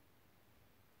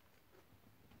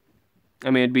 I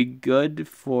mean, it'd be good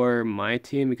for my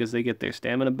team because they get their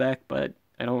stamina back, but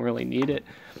I don't really need it.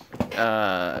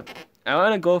 I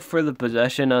want to go for the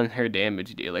possession on her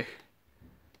damage dealer.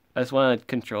 I just want to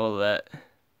control that.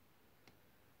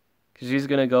 Because she's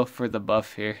going to go for the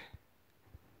buff here.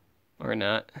 Or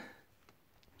not.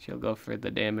 She'll go for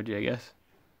the damage, I guess.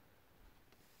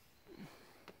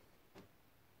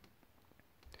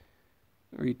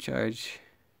 Recharge.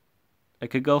 I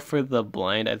could go for the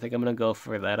blind. I think I'm going to go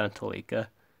for that on Talika.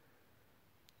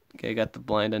 Okay, I got the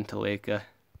blind on Talika.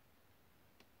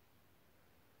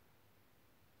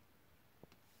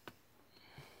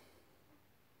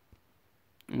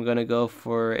 I'm going to go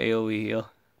for AoE heal.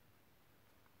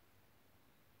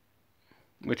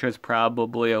 Which was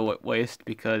probably a waste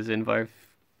because Invarf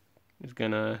is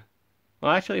going to...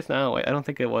 Well, actually, it's not a waste. I don't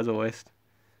think it was a waste.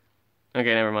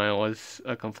 Okay, never mind. It was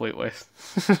a complete waste.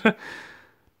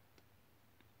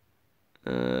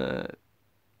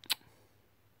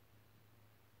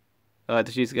 Oh,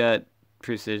 she's got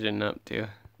precision up too.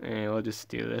 Alright, we'll just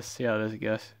do this. See how this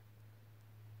goes.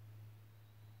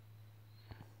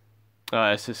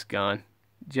 Oh, it's just gone.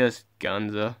 Just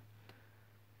gonzo.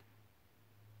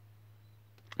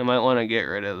 I might want to get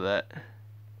rid of that.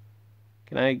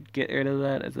 Can I get rid of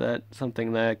that? Is that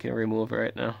something that I can remove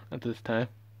right now at this time?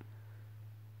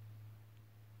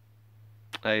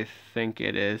 I think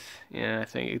it is. Yeah, I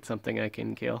think it's something I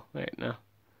can kill right now.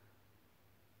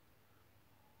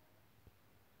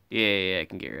 Yeah, I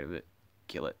can get rid of it.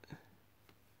 Kill it.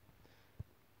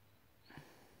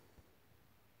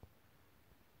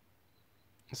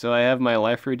 So I have my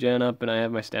life regen up and I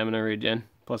have my stamina regen.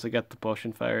 Plus I got the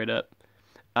potion fired up.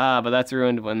 Ah, but that's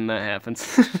ruined when that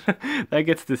happens. That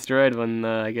gets destroyed when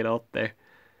I get ult there.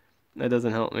 That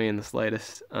doesn't help me in the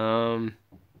slightest. CDs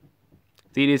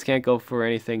can't go for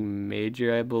anything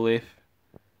major, I believe.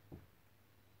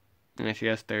 And she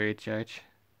has to recharge.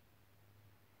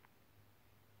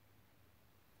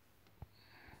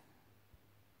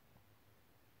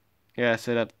 Yeah,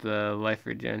 set up the life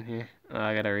regen here.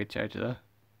 I gotta recharge though.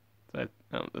 So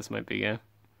this might be game.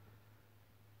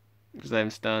 Because I'm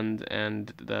stunned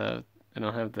and I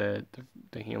don't have the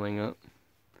healing up.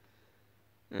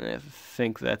 And I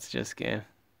think that's just game.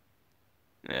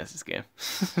 Yeah, it's just game.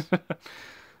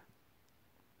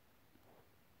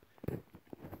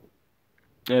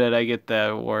 And did I get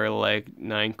that war like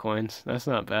 9 coins? That's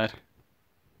not bad.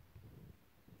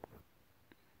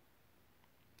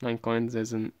 9 coins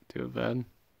isn't too bad.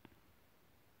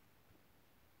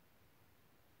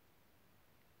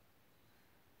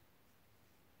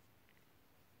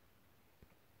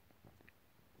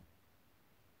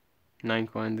 Nine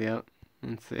coins, yep.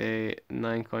 It's a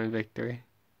 9-coin victory.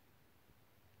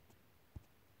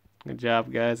 Good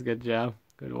job, guys. Good job.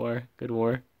 Good war. Good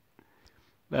war.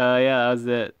 Yeah, that was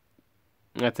it.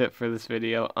 That's it for this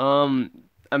video. I'm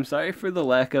sorry for the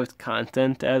lack of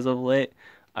content as of late.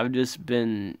 I've just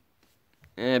been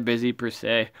busy per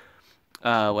se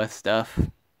with stuff.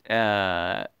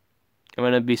 I'm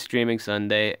gonna be streaming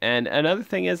Sunday, and another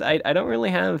thing is I don't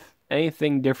really have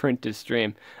anything different to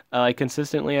stream. Like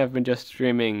consistently, I've been just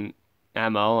streaming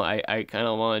ML. I kind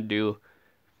of want to do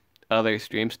other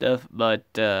stream stuff, but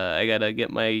I gotta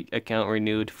get my account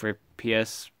renewed for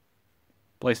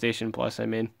PlayStation Plus. I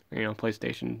mean,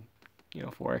 PlayStation,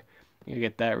 4. You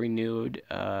get that renewed.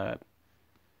 I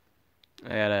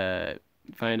gotta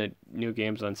find new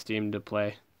games on Steam to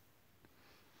play.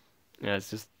 Yeah,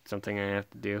 it's just something I have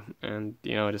to do, and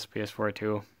just PS4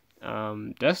 too.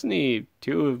 Destiny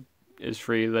 2 is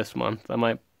free this month. I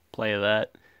might play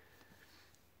that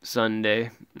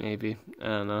Sunday, maybe. I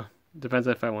don't know. Depends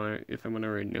if I'm gonna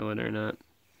renew it or not.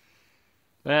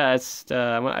 But yeah, it's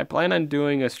I plan on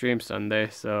doing a stream Sunday,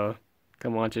 so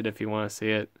come watch it if you want to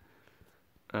see it.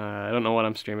 I don't know what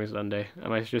I'm streaming Sunday. I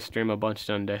might just stream a bunch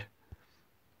Sunday.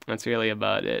 That's really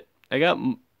about it. I got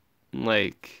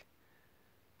like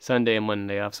Sunday and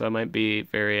Monday off, so I might be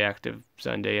very active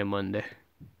Sunday and Monday.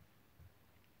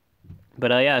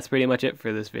 But yeah, that's pretty much it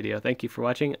for this video. Thank you for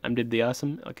watching. I'm Did the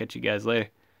Awesome. I'll catch you guys later.